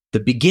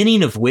 The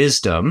beginning of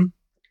wisdom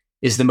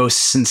is the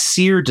most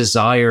sincere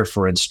desire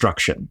for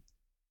instruction,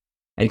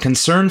 and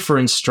concern for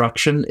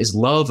instruction is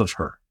love of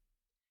her.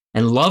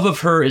 And love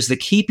of her is the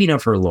keeping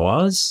of her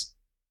laws,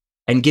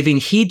 and giving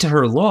heed to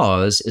her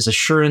laws is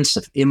assurance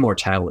of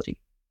immortality.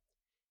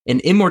 And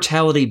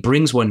immortality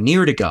brings one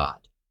near to God.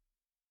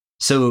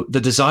 So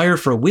the desire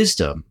for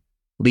wisdom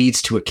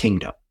leads to a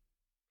kingdom.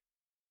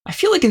 I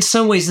feel like in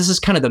some ways this is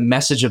kind of the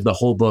message of the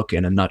whole book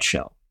in a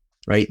nutshell,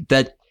 right?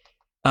 That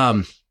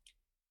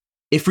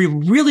if we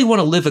really want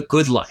to live a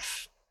good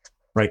life,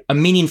 right, a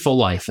meaningful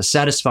life, a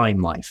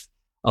satisfying life,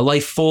 a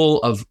life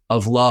full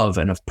of love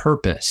and of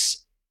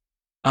purpose,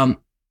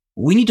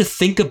 we need to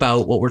think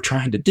about what we're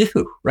trying to do,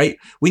 right?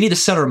 We need to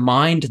set our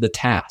mind to the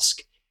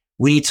task.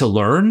 We need to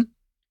learn,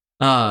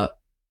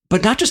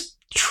 but not just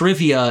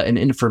trivia and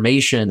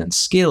information and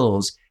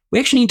skills. We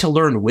actually need to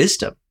learn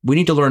wisdom. We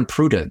need to learn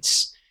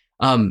prudence.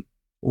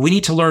 we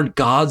need to learn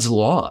God's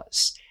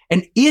laws.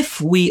 And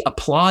if we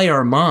apply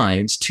our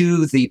minds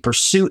to the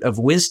pursuit of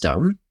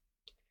wisdom,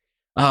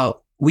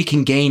 we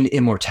can gain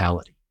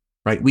immortality,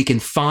 right? We can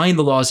find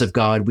the laws of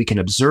God. We can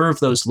observe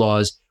those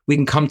laws. We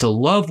can come to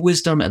love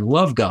wisdom and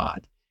love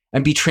God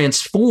and be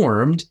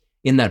transformed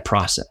in that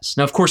process.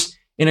 Now, of course,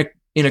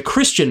 in a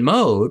Christian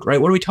mode,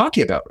 right, what are we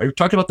talking about? Right? We're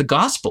talking about the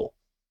gospel,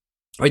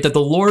 right? That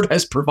the Lord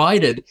has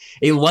provided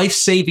a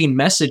life-saving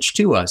message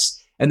to us.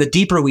 And the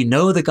deeper we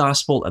know the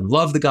gospel and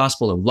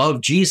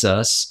love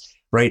Jesus,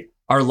 right,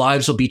 our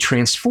lives will be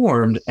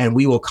transformed and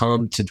we will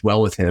come to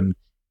dwell with him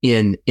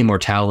in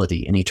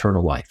immortality and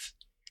eternal life.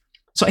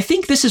 So I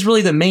think this is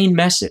really the main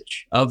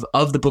message of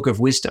the Book of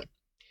Wisdom,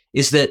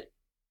 is that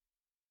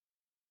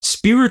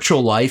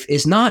spiritual life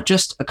is not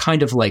just a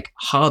kind of like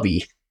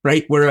hobby,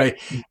 right? Where I,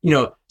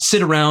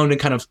 sit around and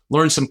kind of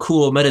learn some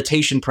cool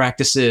meditation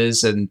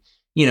practices and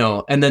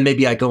then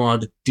maybe I go on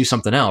to do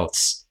something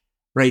else,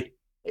 right?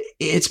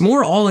 It's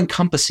more all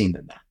encompassing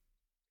than that.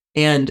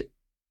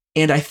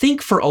 And I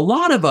think for a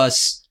lot of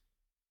us,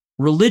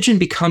 religion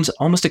becomes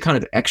almost a kind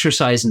of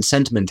exercise in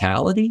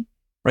sentimentality,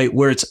 right?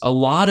 Where it's a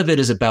lot of it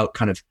is about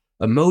kind of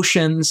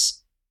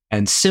emotions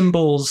and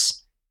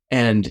symbols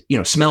and,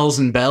 smells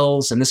and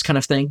bells and this kind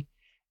of thing.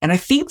 And I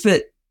think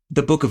that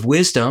the Book of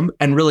Wisdom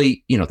and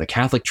really, the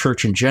Catholic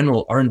Church in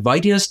general are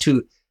inviting us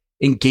to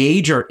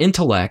engage our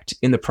intellect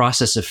in the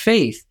process of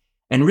faith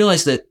and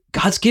realize that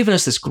God's given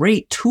us this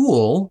great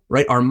tool,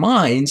 right? Our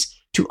minds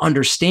to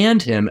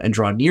understand him and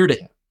draw near to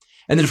him.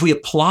 And that if we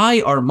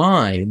apply our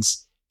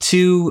minds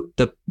to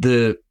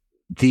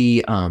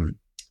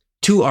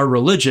to our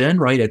religion,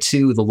 right, and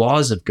to the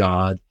laws of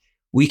God,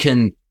 we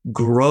can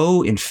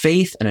grow in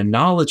faith and a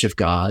knowledge of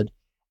God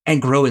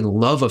and grow in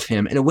love of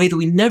him in a way that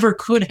we never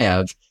could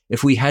have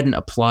if we hadn't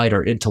applied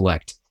our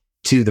intellect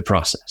to the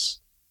process.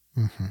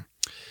 Mm-hmm.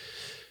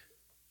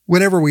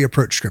 Whenever we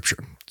approach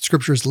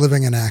Scripture is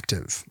living and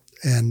active,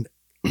 and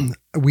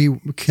we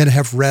can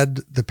have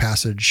read the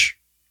passage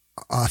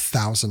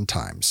 1,000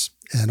 times,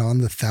 and on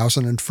the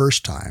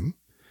 1,001st time,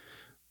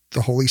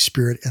 the Holy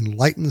Spirit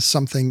enlightens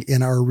something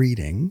in our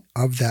reading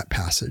of that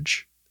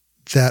passage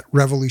that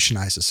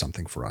revolutionizes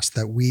something for us,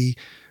 that we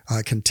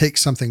can take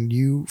something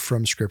new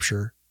from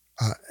Scripture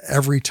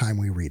every time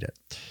we read it.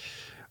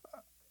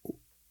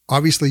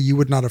 Obviously, you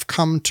would not have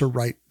come to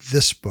write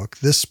this book,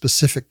 this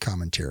specific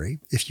commentary,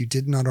 if you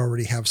did not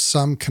already have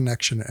some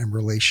connection and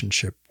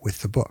relationship with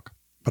the book.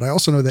 But I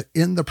also know that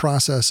in the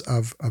process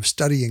of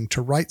studying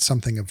to write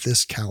something of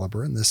this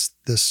caliber and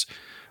this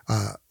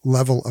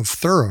level of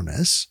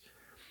thoroughness,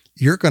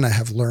 you're going to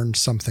have learned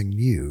something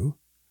new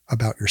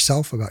about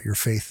yourself, about your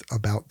faith,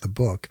 about the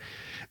book.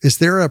 Is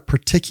there a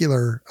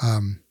particular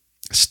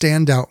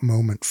standout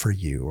moment for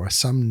you, or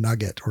some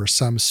nugget or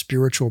some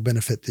spiritual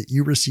benefit that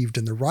you received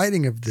in the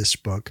writing of this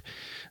book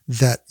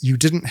that you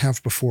didn't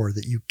have before,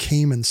 that you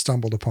came and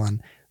stumbled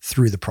upon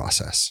through the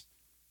process?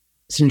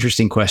 It's an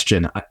interesting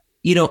question.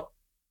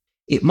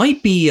 It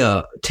might be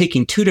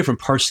taking two different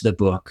parts of the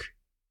book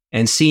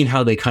and seeing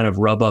how they kind of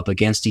rub up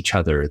against each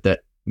other that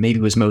maybe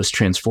was most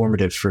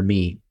transformative for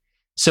me.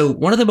 So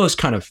one of the most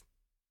kind of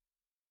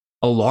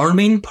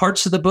alarming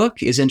parts of the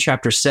book is in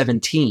chapter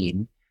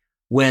 17,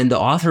 when the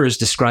author is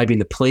describing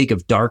the plague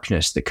of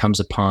darkness that comes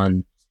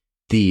upon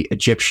the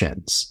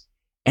Egyptians.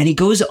 And he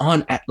goes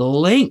on at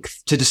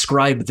length to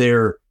describe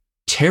their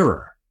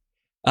terror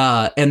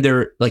and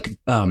their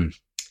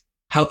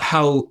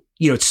how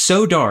it's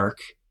so dark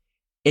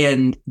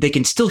and they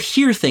can still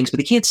hear things, but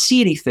they can't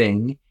see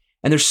anything.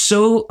 And they're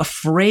so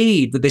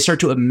afraid that they start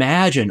to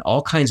imagine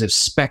all kinds of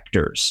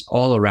specters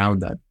all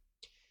around them.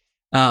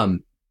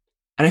 And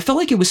I felt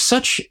like it was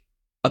such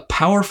a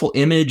powerful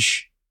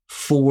image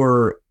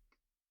for,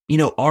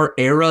 our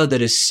era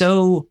that is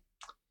so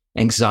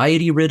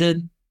anxiety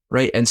ridden,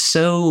 right? And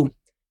so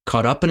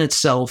caught up in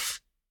itself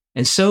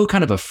and so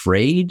kind of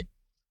afraid,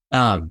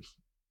 and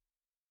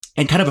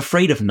kind of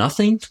afraid of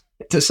nothing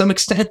to some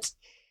extent.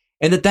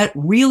 And that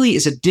really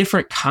is a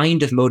different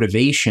kind of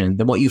motivation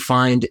than what you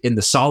find in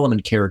the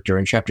Solomon character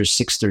in chapters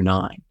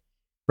 6-9,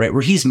 right?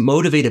 Where he's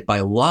motivated by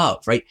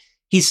love, right?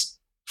 He's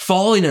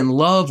falling in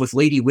love with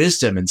Lady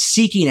Wisdom and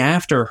seeking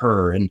after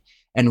her and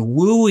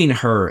wooing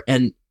her.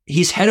 And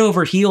he's head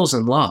over heels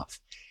in love.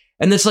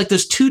 And there's like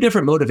those two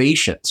different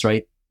motivations,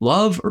 right?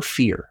 Love or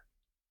fear.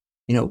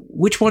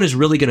 Which one is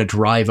really going to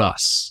drive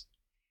us?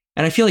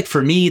 And I feel like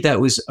for me, that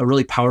was a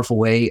really powerful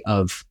way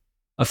of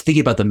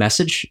thinking about the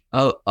message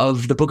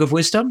of the Book of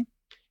Wisdom,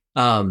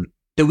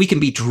 that we can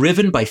be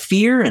driven by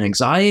fear and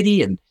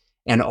anxiety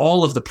and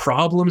all of the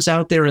problems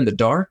out there in the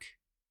dark,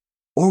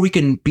 or we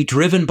can be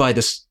driven by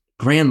this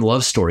grand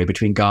love story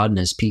between God and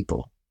his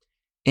people.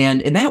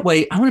 And in that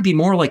way, I want to be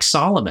more like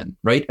Solomon,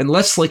 right? And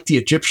less like the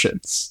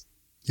Egyptians.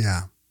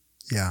 Yeah.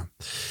 Yeah.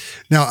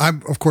 Now,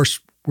 I'm, of course,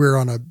 we're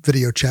on a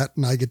video chat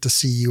and I get to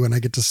see you and I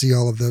get to see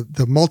all of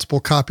the multiple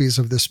copies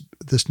of this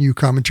new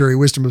commentary,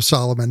 Wisdom of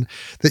Solomon,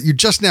 that you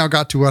just now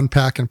got to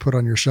unpack and put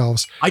on your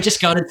shelves. I just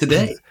got it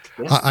today.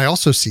 Yeah. I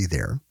also see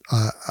there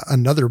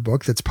another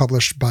book that's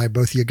published by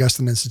both the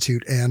Augustine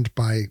Institute and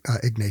by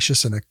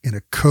Ignatius in a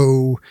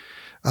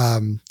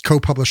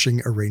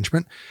co-publishing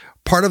arrangement.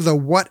 Part of the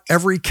What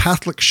Every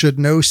Catholic Should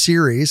Know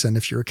series. And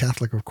if you're a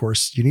Catholic, of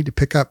course, you need to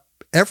pick up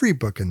every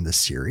book in this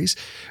series.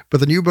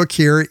 But the new book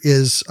here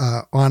is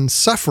on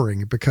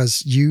suffering,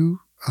 because you,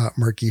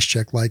 Mark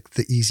Giszczak, like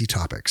the easy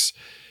topics.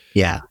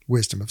 Yeah.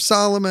 Wisdom of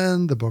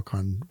Solomon, the book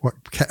on what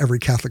every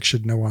Catholic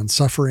should know on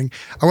suffering.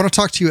 I want to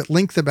talk to you at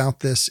length about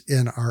this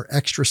in our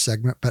extra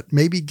segment, but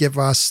maybe give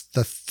us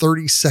the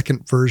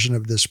 30-second version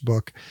of this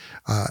book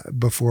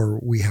before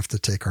we have to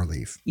take our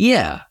leave.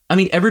 Yeah. I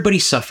mean, everybody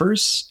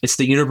suffers. It's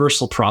the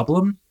universal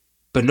problem,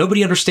 but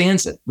nobody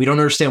understands it. We don't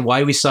understand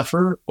why we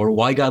suffer or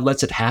why God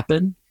lets it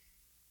happen.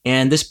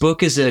 And this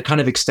book is a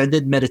kind of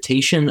extended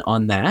meditation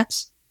on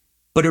that,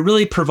 but it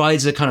really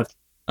provides a kind of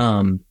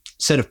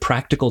set of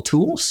practical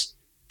tools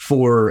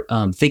for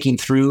thinking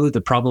through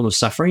the problem of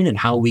suffering and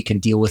how we can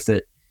deal with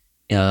it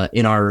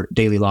in our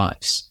daily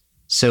lives.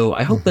 So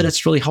I hope that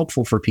it's really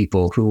helpful for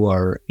people who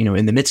are,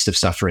 in the midst of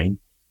suffering,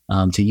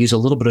 to use a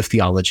little bit of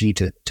theology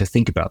to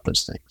think about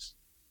those things.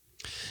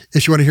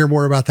 If you want to hear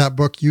more about that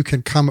book, you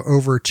can come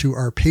over to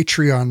our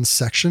Patreon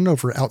section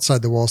over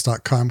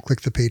OutsideTheWalls.com.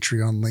 Click the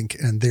Patreon link,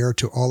 and there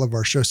to all of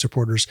our show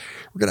supporters,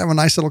 we're going to have a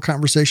nice little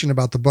conversation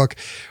about the book.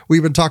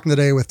 We've been talking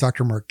today with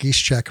Dr. Mark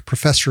Giszczak,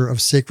 professor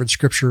of sacred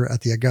scripture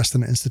at the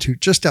Augustine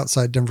Institute just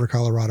outside Denver,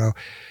 Colorado,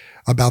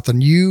 about the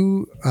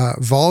new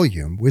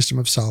volume, Wisdom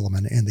of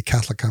Solomon, and the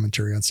Catholic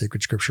Commentary on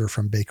Sacred Scripture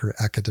from Baker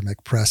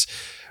Academic Press.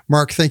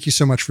 Mark, thank you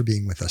so much for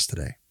being with us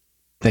today.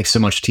 Thanks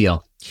so much,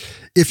 TL.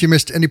 If you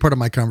missed any part of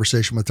my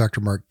conversation with Dr.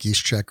 Mark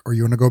Giszczak, or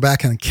you want to go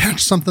back and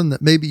catch something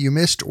that maybe you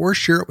missed, or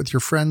share it with your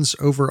friends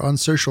over on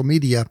social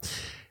media,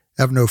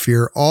 have no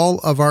fear. All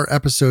of our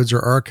episodes are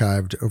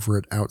archived over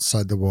at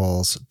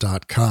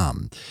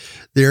OutsideTheWalls.com.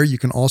 There you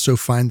can also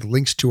find the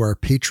links to our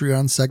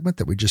Patreon segment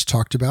that we just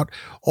talked about.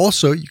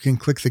 Also, you can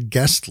click the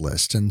guest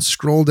list and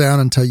scroll down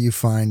until you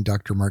find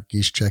Dr. Mark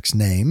Giszczak's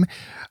name.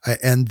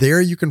 And there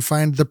you can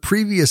find the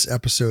previous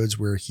episodes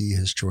where he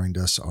has joined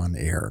us on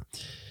air.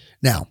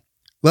 Now,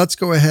 let's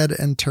go ahead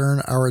and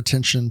turn our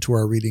attention to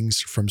our readings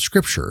from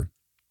Scripture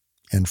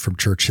and from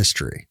church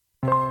history.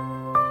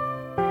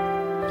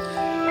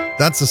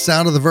 That's the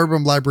sound of the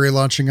Verbum library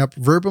launching up.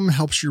 Verbum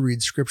helps you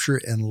read Scripture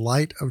in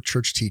light of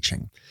church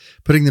teaching,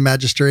 putting the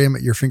magisterium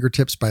at your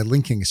fingertips by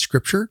linking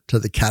Scripture to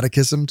the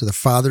Catechism, to the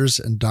Fathers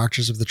and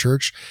Doctors of the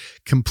Church,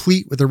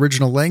 complete with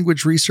original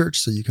language research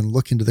so you can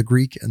look into the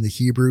Greek and the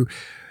Hebrew,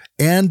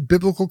 and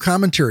biblical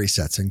commentary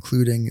sets,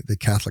 including the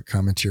Catholic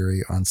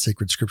Commentary on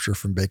Sacred Scripture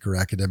from Baker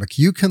Academic.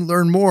 You can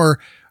learn more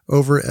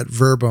over at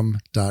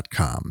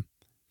verbum.com.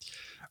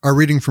 Our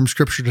reading from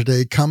Scripture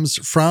today comes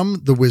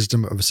from the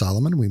Wisdom of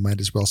Solomon. We might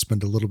as well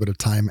spend a little bit of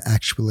time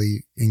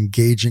actually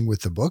engaging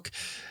with the book.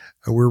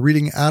 We're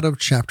reading out of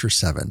chapter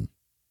 7.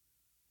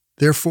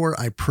 Therefore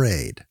I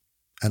prayed,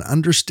 and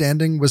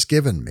understanding was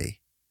given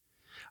me.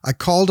 I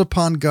called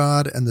upon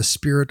God, and the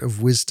spirit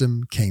of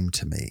wisdom came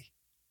to me.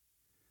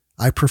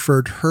 I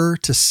preferred her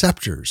to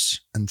scepters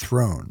and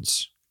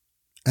thrones,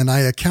 and I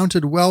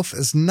accounted wealth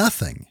as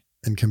nothing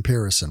in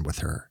comparison with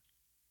her.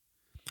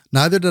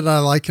 Neither did I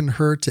liken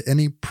her to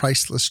any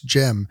priceless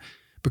gem,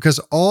 because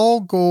all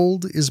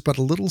gold is but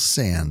a little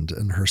sand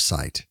in her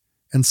sight,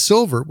 and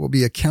silver will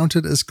be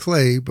accounted as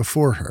clay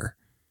before her.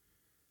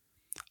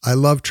 I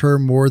loved her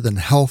more than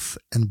health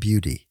and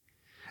beauty,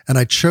 and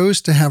I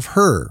chose to have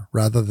her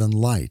rather than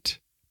light,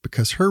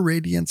 because her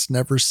radiance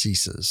never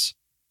ceases.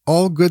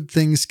 All good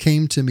things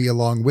came to me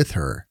along with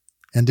her,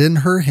 and in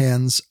her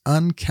hands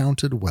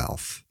uncounted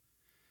wealth.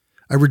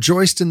 I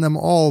rejoiced in them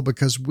all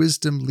because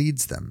wisdom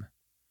leads them,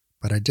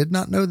 but I did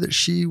not know that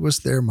she was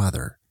their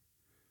mother.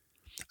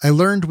 I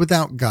learned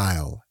without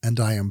guile, and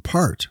I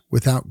impart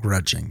without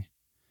grudging.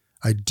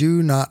 I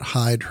do not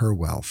hide her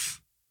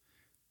wealth.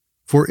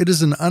 For it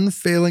is an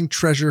unfailing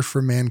treasure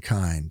for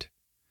mankind.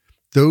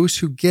 Those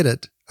who get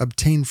it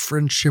obtain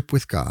friendship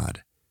with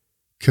God,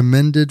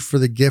 commended for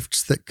the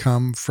gifts that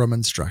come from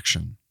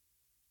instruction.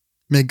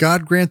 May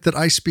God grant that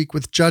I speak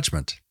with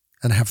judgment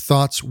and have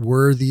thoughts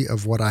worthy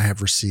of what I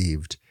have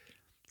received,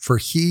 for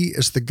he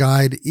is the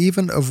guide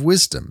even of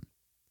wisdom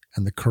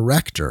and the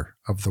corrector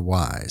of the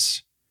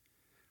wise.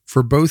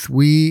 For both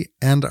we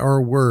and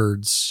our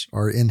words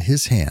are in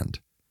his hand,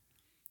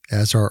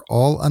 as are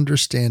all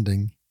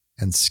understanding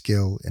and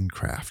skill in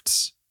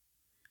crafts.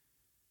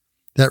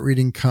 That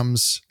reading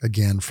comes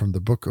again from the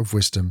Book of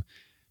Wisdom,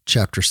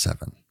 chapter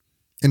 7.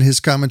 In his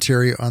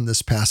commentary on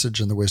this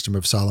passage in the Wisdom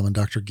of Solomon,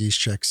 Dr.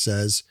 Giszczak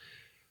says,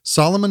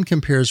 Solomon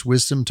compares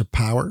wisdom to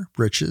power,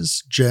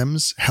 riches,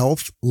 gems,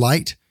 health,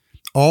 light,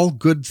 all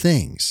good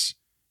things,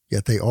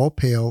 yet they all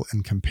pale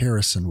in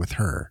comparison with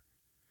her.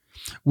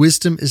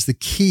 Wisdom is the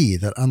key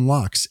that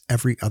unlocks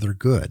every other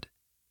good.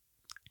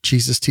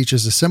 Jesus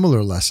teaches a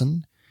similar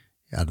lesson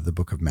out of the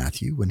book of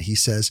Matthew when he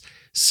says,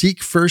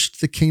 "Seek first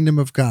the kingdom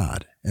of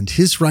God and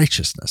his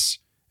righteousness,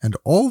 and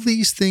all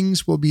these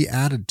things will be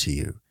added to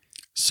you."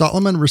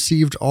 Solomon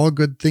received all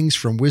good things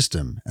from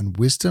wisdom, and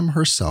wisdom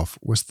herself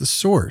was the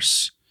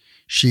source.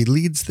 She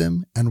leads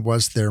them and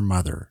was their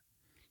mother.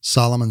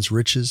 Solomon's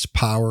riches,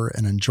 power,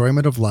 and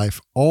enjoyment of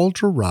life all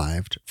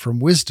derived from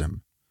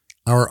wisdom.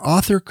 Our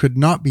author could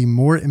not be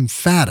more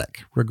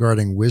emphatic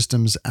regarding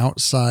wisdom's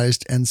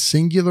outsized and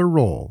singular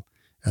role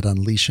at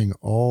unleashing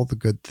all the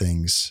good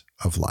things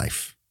of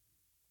life.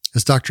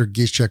 As Dr.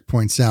 Giszczak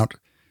points out,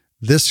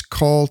 this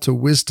call to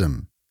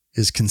wisdom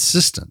is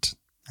consistent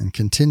and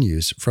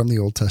continues from the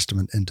Old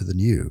Testament into the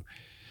New,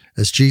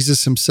 as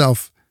Jesus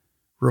himself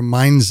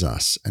reminds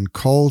us and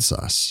calls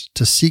us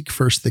to seek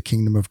first the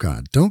kingdom of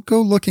God. Don't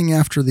go looking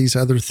after these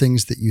other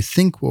things that you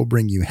think will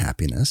bring you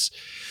happiness.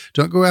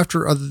 Don't go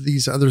after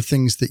these other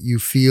things that you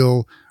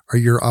feel are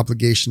your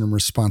obligation and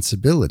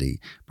responsibility,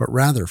 but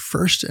rather,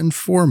 first and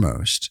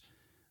foremost,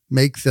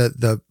 make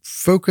the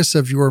focus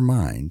of your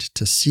mind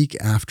to seek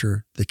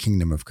after the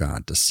kingdom of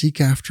God, to seek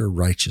after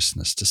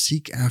righteousness, to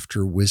seek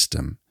after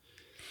wisdom.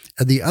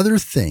 And the other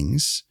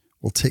things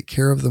will take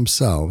care of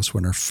themselves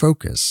when our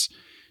focus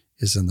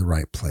is in the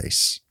right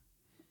place.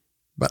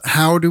 But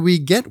how do we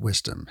get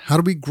wisdom? How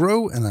do we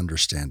grow in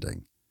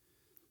understanding?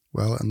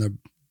 Well, in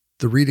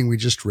the reading we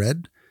just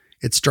read,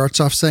 it starts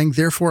off saying,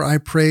 "Therefore I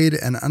prayed,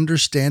 and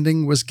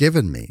understanding was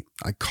given me.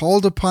 I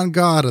called upon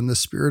God, and the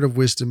spirit of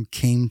wisdom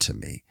came to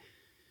me."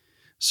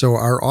 So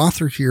our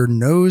author here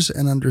knows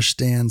and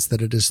understands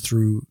that it is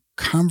through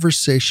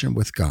conversation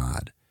with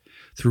God,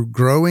 through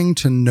growing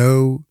to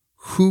know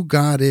who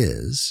God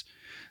is,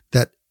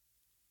 that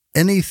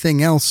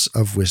anything else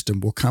of wisdom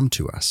will come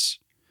to us,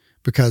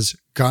 because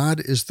God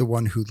is the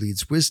one who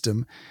leads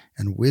wisdom,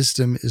 and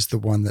wisdom is the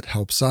one that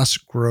helps us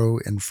grow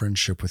in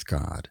friendship with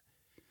God.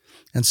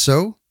 And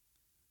so,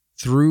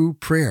 through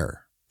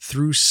prayer,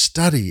 through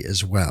study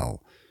as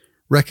well,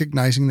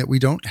 recognizing that we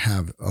don't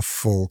have a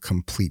full,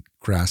 complete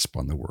grasp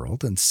on the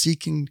world, and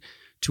seeking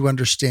to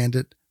understand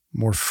it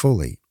more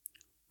fully,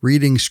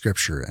 reading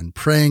Scripture and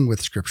praying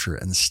with Scripture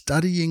and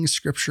studying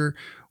Scripture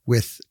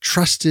with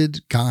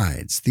trusted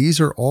guides. These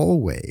are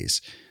all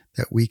ways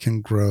that we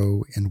can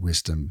grow in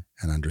wisdom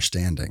and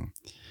understanding.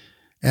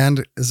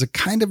 And as a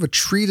kind of a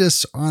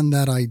treatise on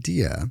that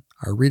idea,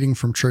 our reading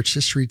from church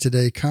history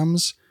today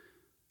comes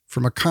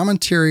from a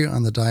commentary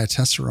on the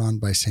Diatessaron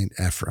by St.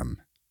 Ephrem.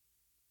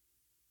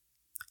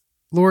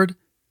 "Lord,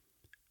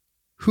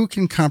 who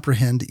can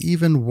comprehend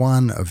even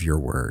one of your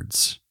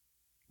words?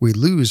 We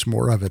lose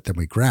more of it than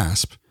we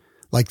grasp,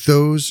 like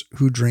those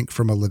who drink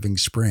from a living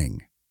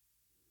spring.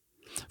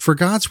 For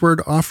God's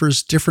word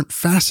offers different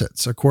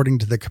facets according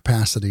to the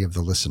capacity of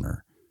the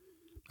listener,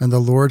 and the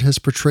Lord has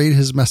portrayed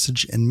his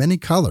message in many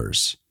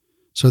colors,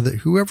 so that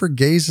whoever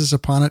gazes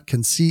upon it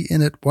can see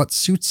in it what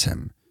suits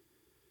him.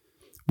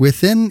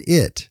 Within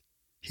it,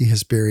 he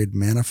has buried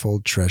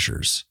manifold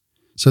treasures,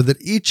 so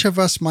that each of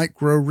us might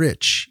grow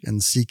rich in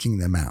seeking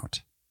them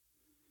out.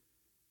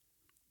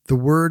 The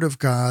Word of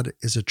God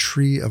is a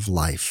tree of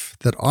life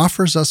that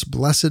offers us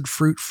blessed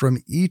fruit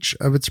from each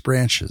of its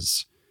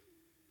branches.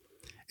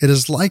 It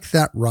is like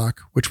that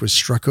rock which was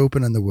struck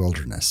open in the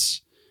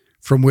wilderness,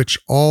 from which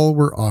all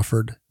were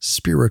offered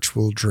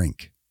spiritual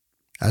drink.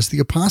 As the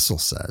apostle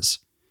says,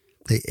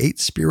 they ate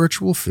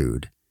spiritual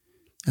food,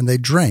 and they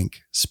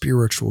drank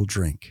spiritual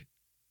drink.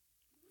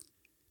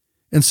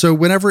 And so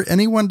whenever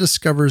anyone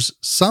discovers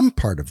some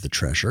part of the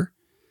treasure,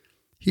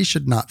 he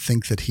should not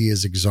think that he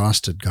has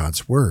exhausted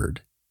God's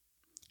word.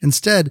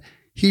 Instead,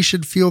 he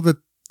should feel that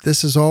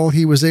this is all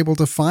he was able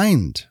to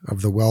find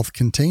of the wealth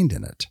contained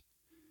in it.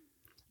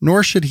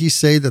 Nor should he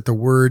say that the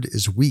word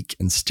is weak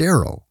and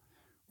sterile,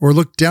 or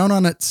look down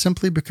on it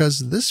simply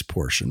because this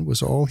portion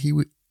was all he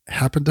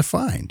happened to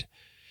find.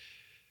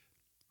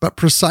 But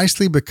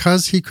precisely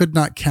because he could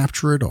not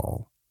capture it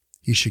all,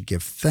 he should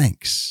give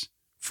thanks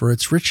for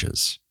its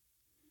riches.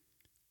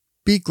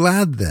 Be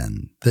glad,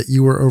 then, that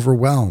you are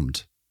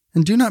overwhelmed,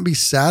 and do not be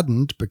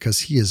saddened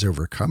because he has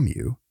overcome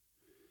you.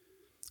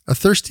 A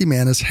thirsty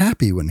man is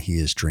happy when he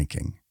is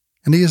drinking,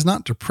 and he is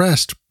not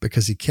depressed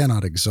because he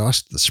cannot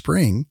exhaust the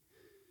spring.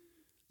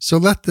 So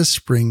let this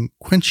spring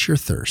quench your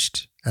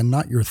thirst, and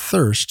not your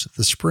thirst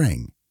the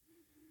spring.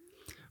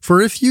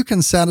 For if you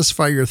can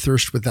satisfy your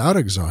thirst without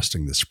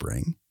exhausting the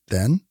spring,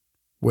 then,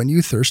 when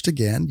you thirst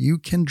again, you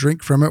can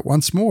drink from it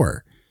once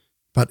more.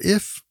 But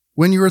if,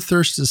 when your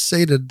thirst is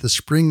sated, the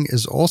spring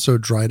is also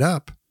dried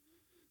up,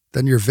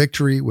 then your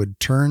victory would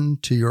turn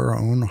to your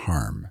own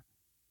harm.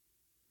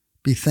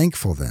 Be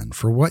thankful, then,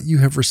 for what you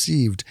have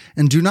received,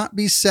 and do not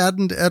be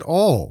saddened at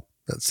all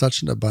that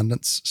such an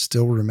abundance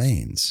still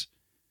remains.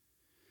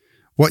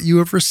 What you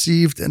have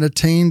received and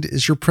attained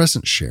is your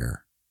present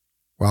share,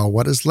 while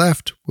what is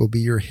left will be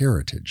your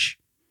heritage.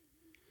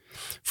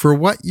 For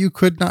what you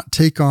could not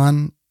take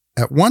on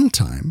at one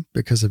time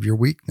because of your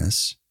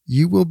weakness,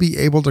 you will be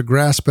able to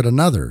grasp at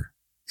another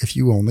if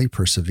you only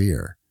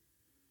persevere.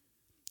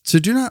 So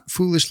do not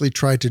foolishly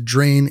try to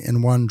drain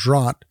in one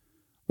draught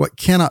what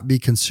cannot be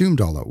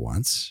consumed all at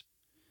once,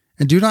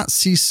 and do not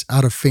cease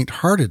out of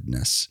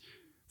faint-heartedness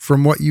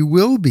from what you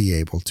will be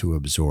able to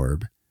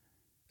absorb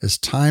as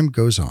time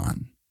goes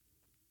on.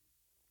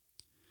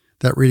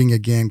 That reading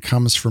again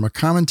comes from a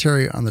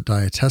commentary on the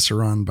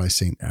Diatessaron by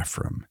St.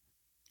 Ephrem.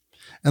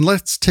 And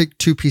let's take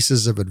two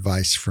pieces of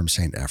advice from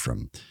St.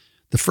 Ephrem.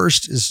 The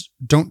first is,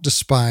 don't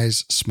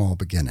despise small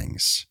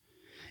beginnings.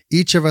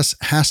 Each of us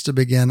has to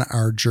begin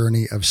our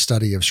journey of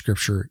study of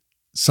Scripture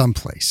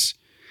someplace.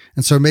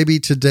 And so maybe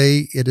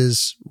today it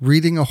is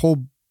reading a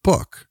whole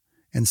book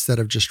instead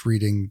of just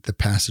reading the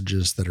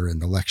passages that are in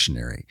the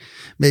lectionary.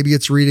 Maybe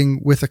it's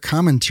reading with a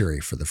commentary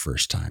for the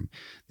first time.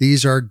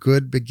 These are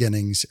good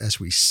beginnings as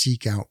we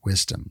seek out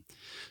wisdom.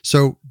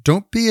 So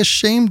don't be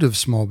ashamed of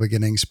small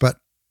beginnings, but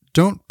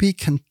don't be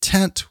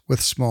content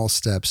with small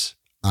steps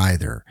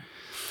either.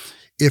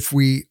 If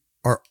we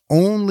are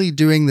only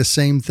doing the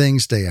same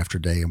things day after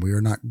day and we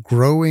are not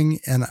growing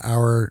in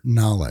our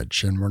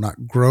knowledge and we're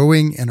not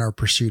growing in our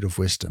pursuit of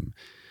wisdom,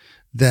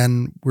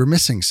 then we're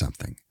missing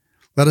something.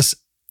 Let us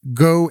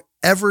go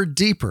ever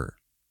deeper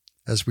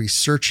as we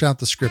search out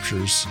the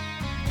Scriptures,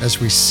 as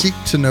we seek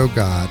to know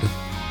God,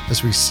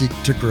 as we seek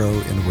to grow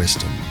in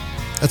wisdom.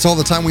 That's all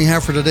the time we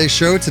have for today's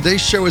show.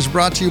 Today's show is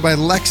brought to you by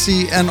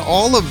Lexi and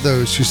all of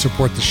those who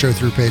support the show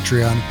through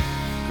Patreon.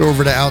 Go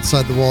over to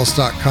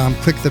OutsideTheWalls.com,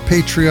 click the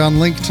Patreon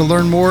link to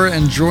learn more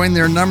and join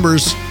their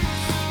numbers.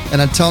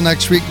 And until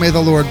next week, may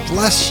the Lord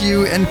bless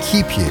you and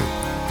keep you.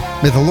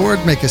 May the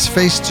Lord make his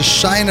face to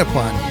shine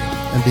upon you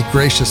and be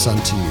gracious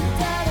unto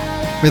you.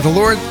 May the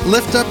Lord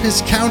lift up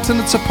his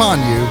countenance upon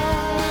you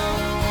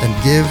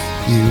and give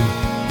you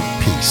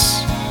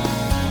peace.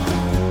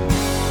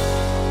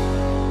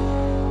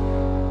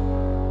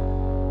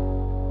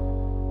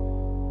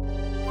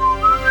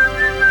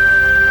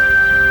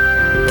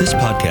 This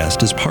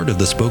podcast is part of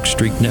the Spoke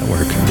Street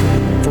Network.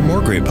 For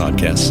more great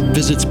podcasts,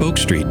 visit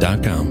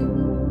spokestreet.com.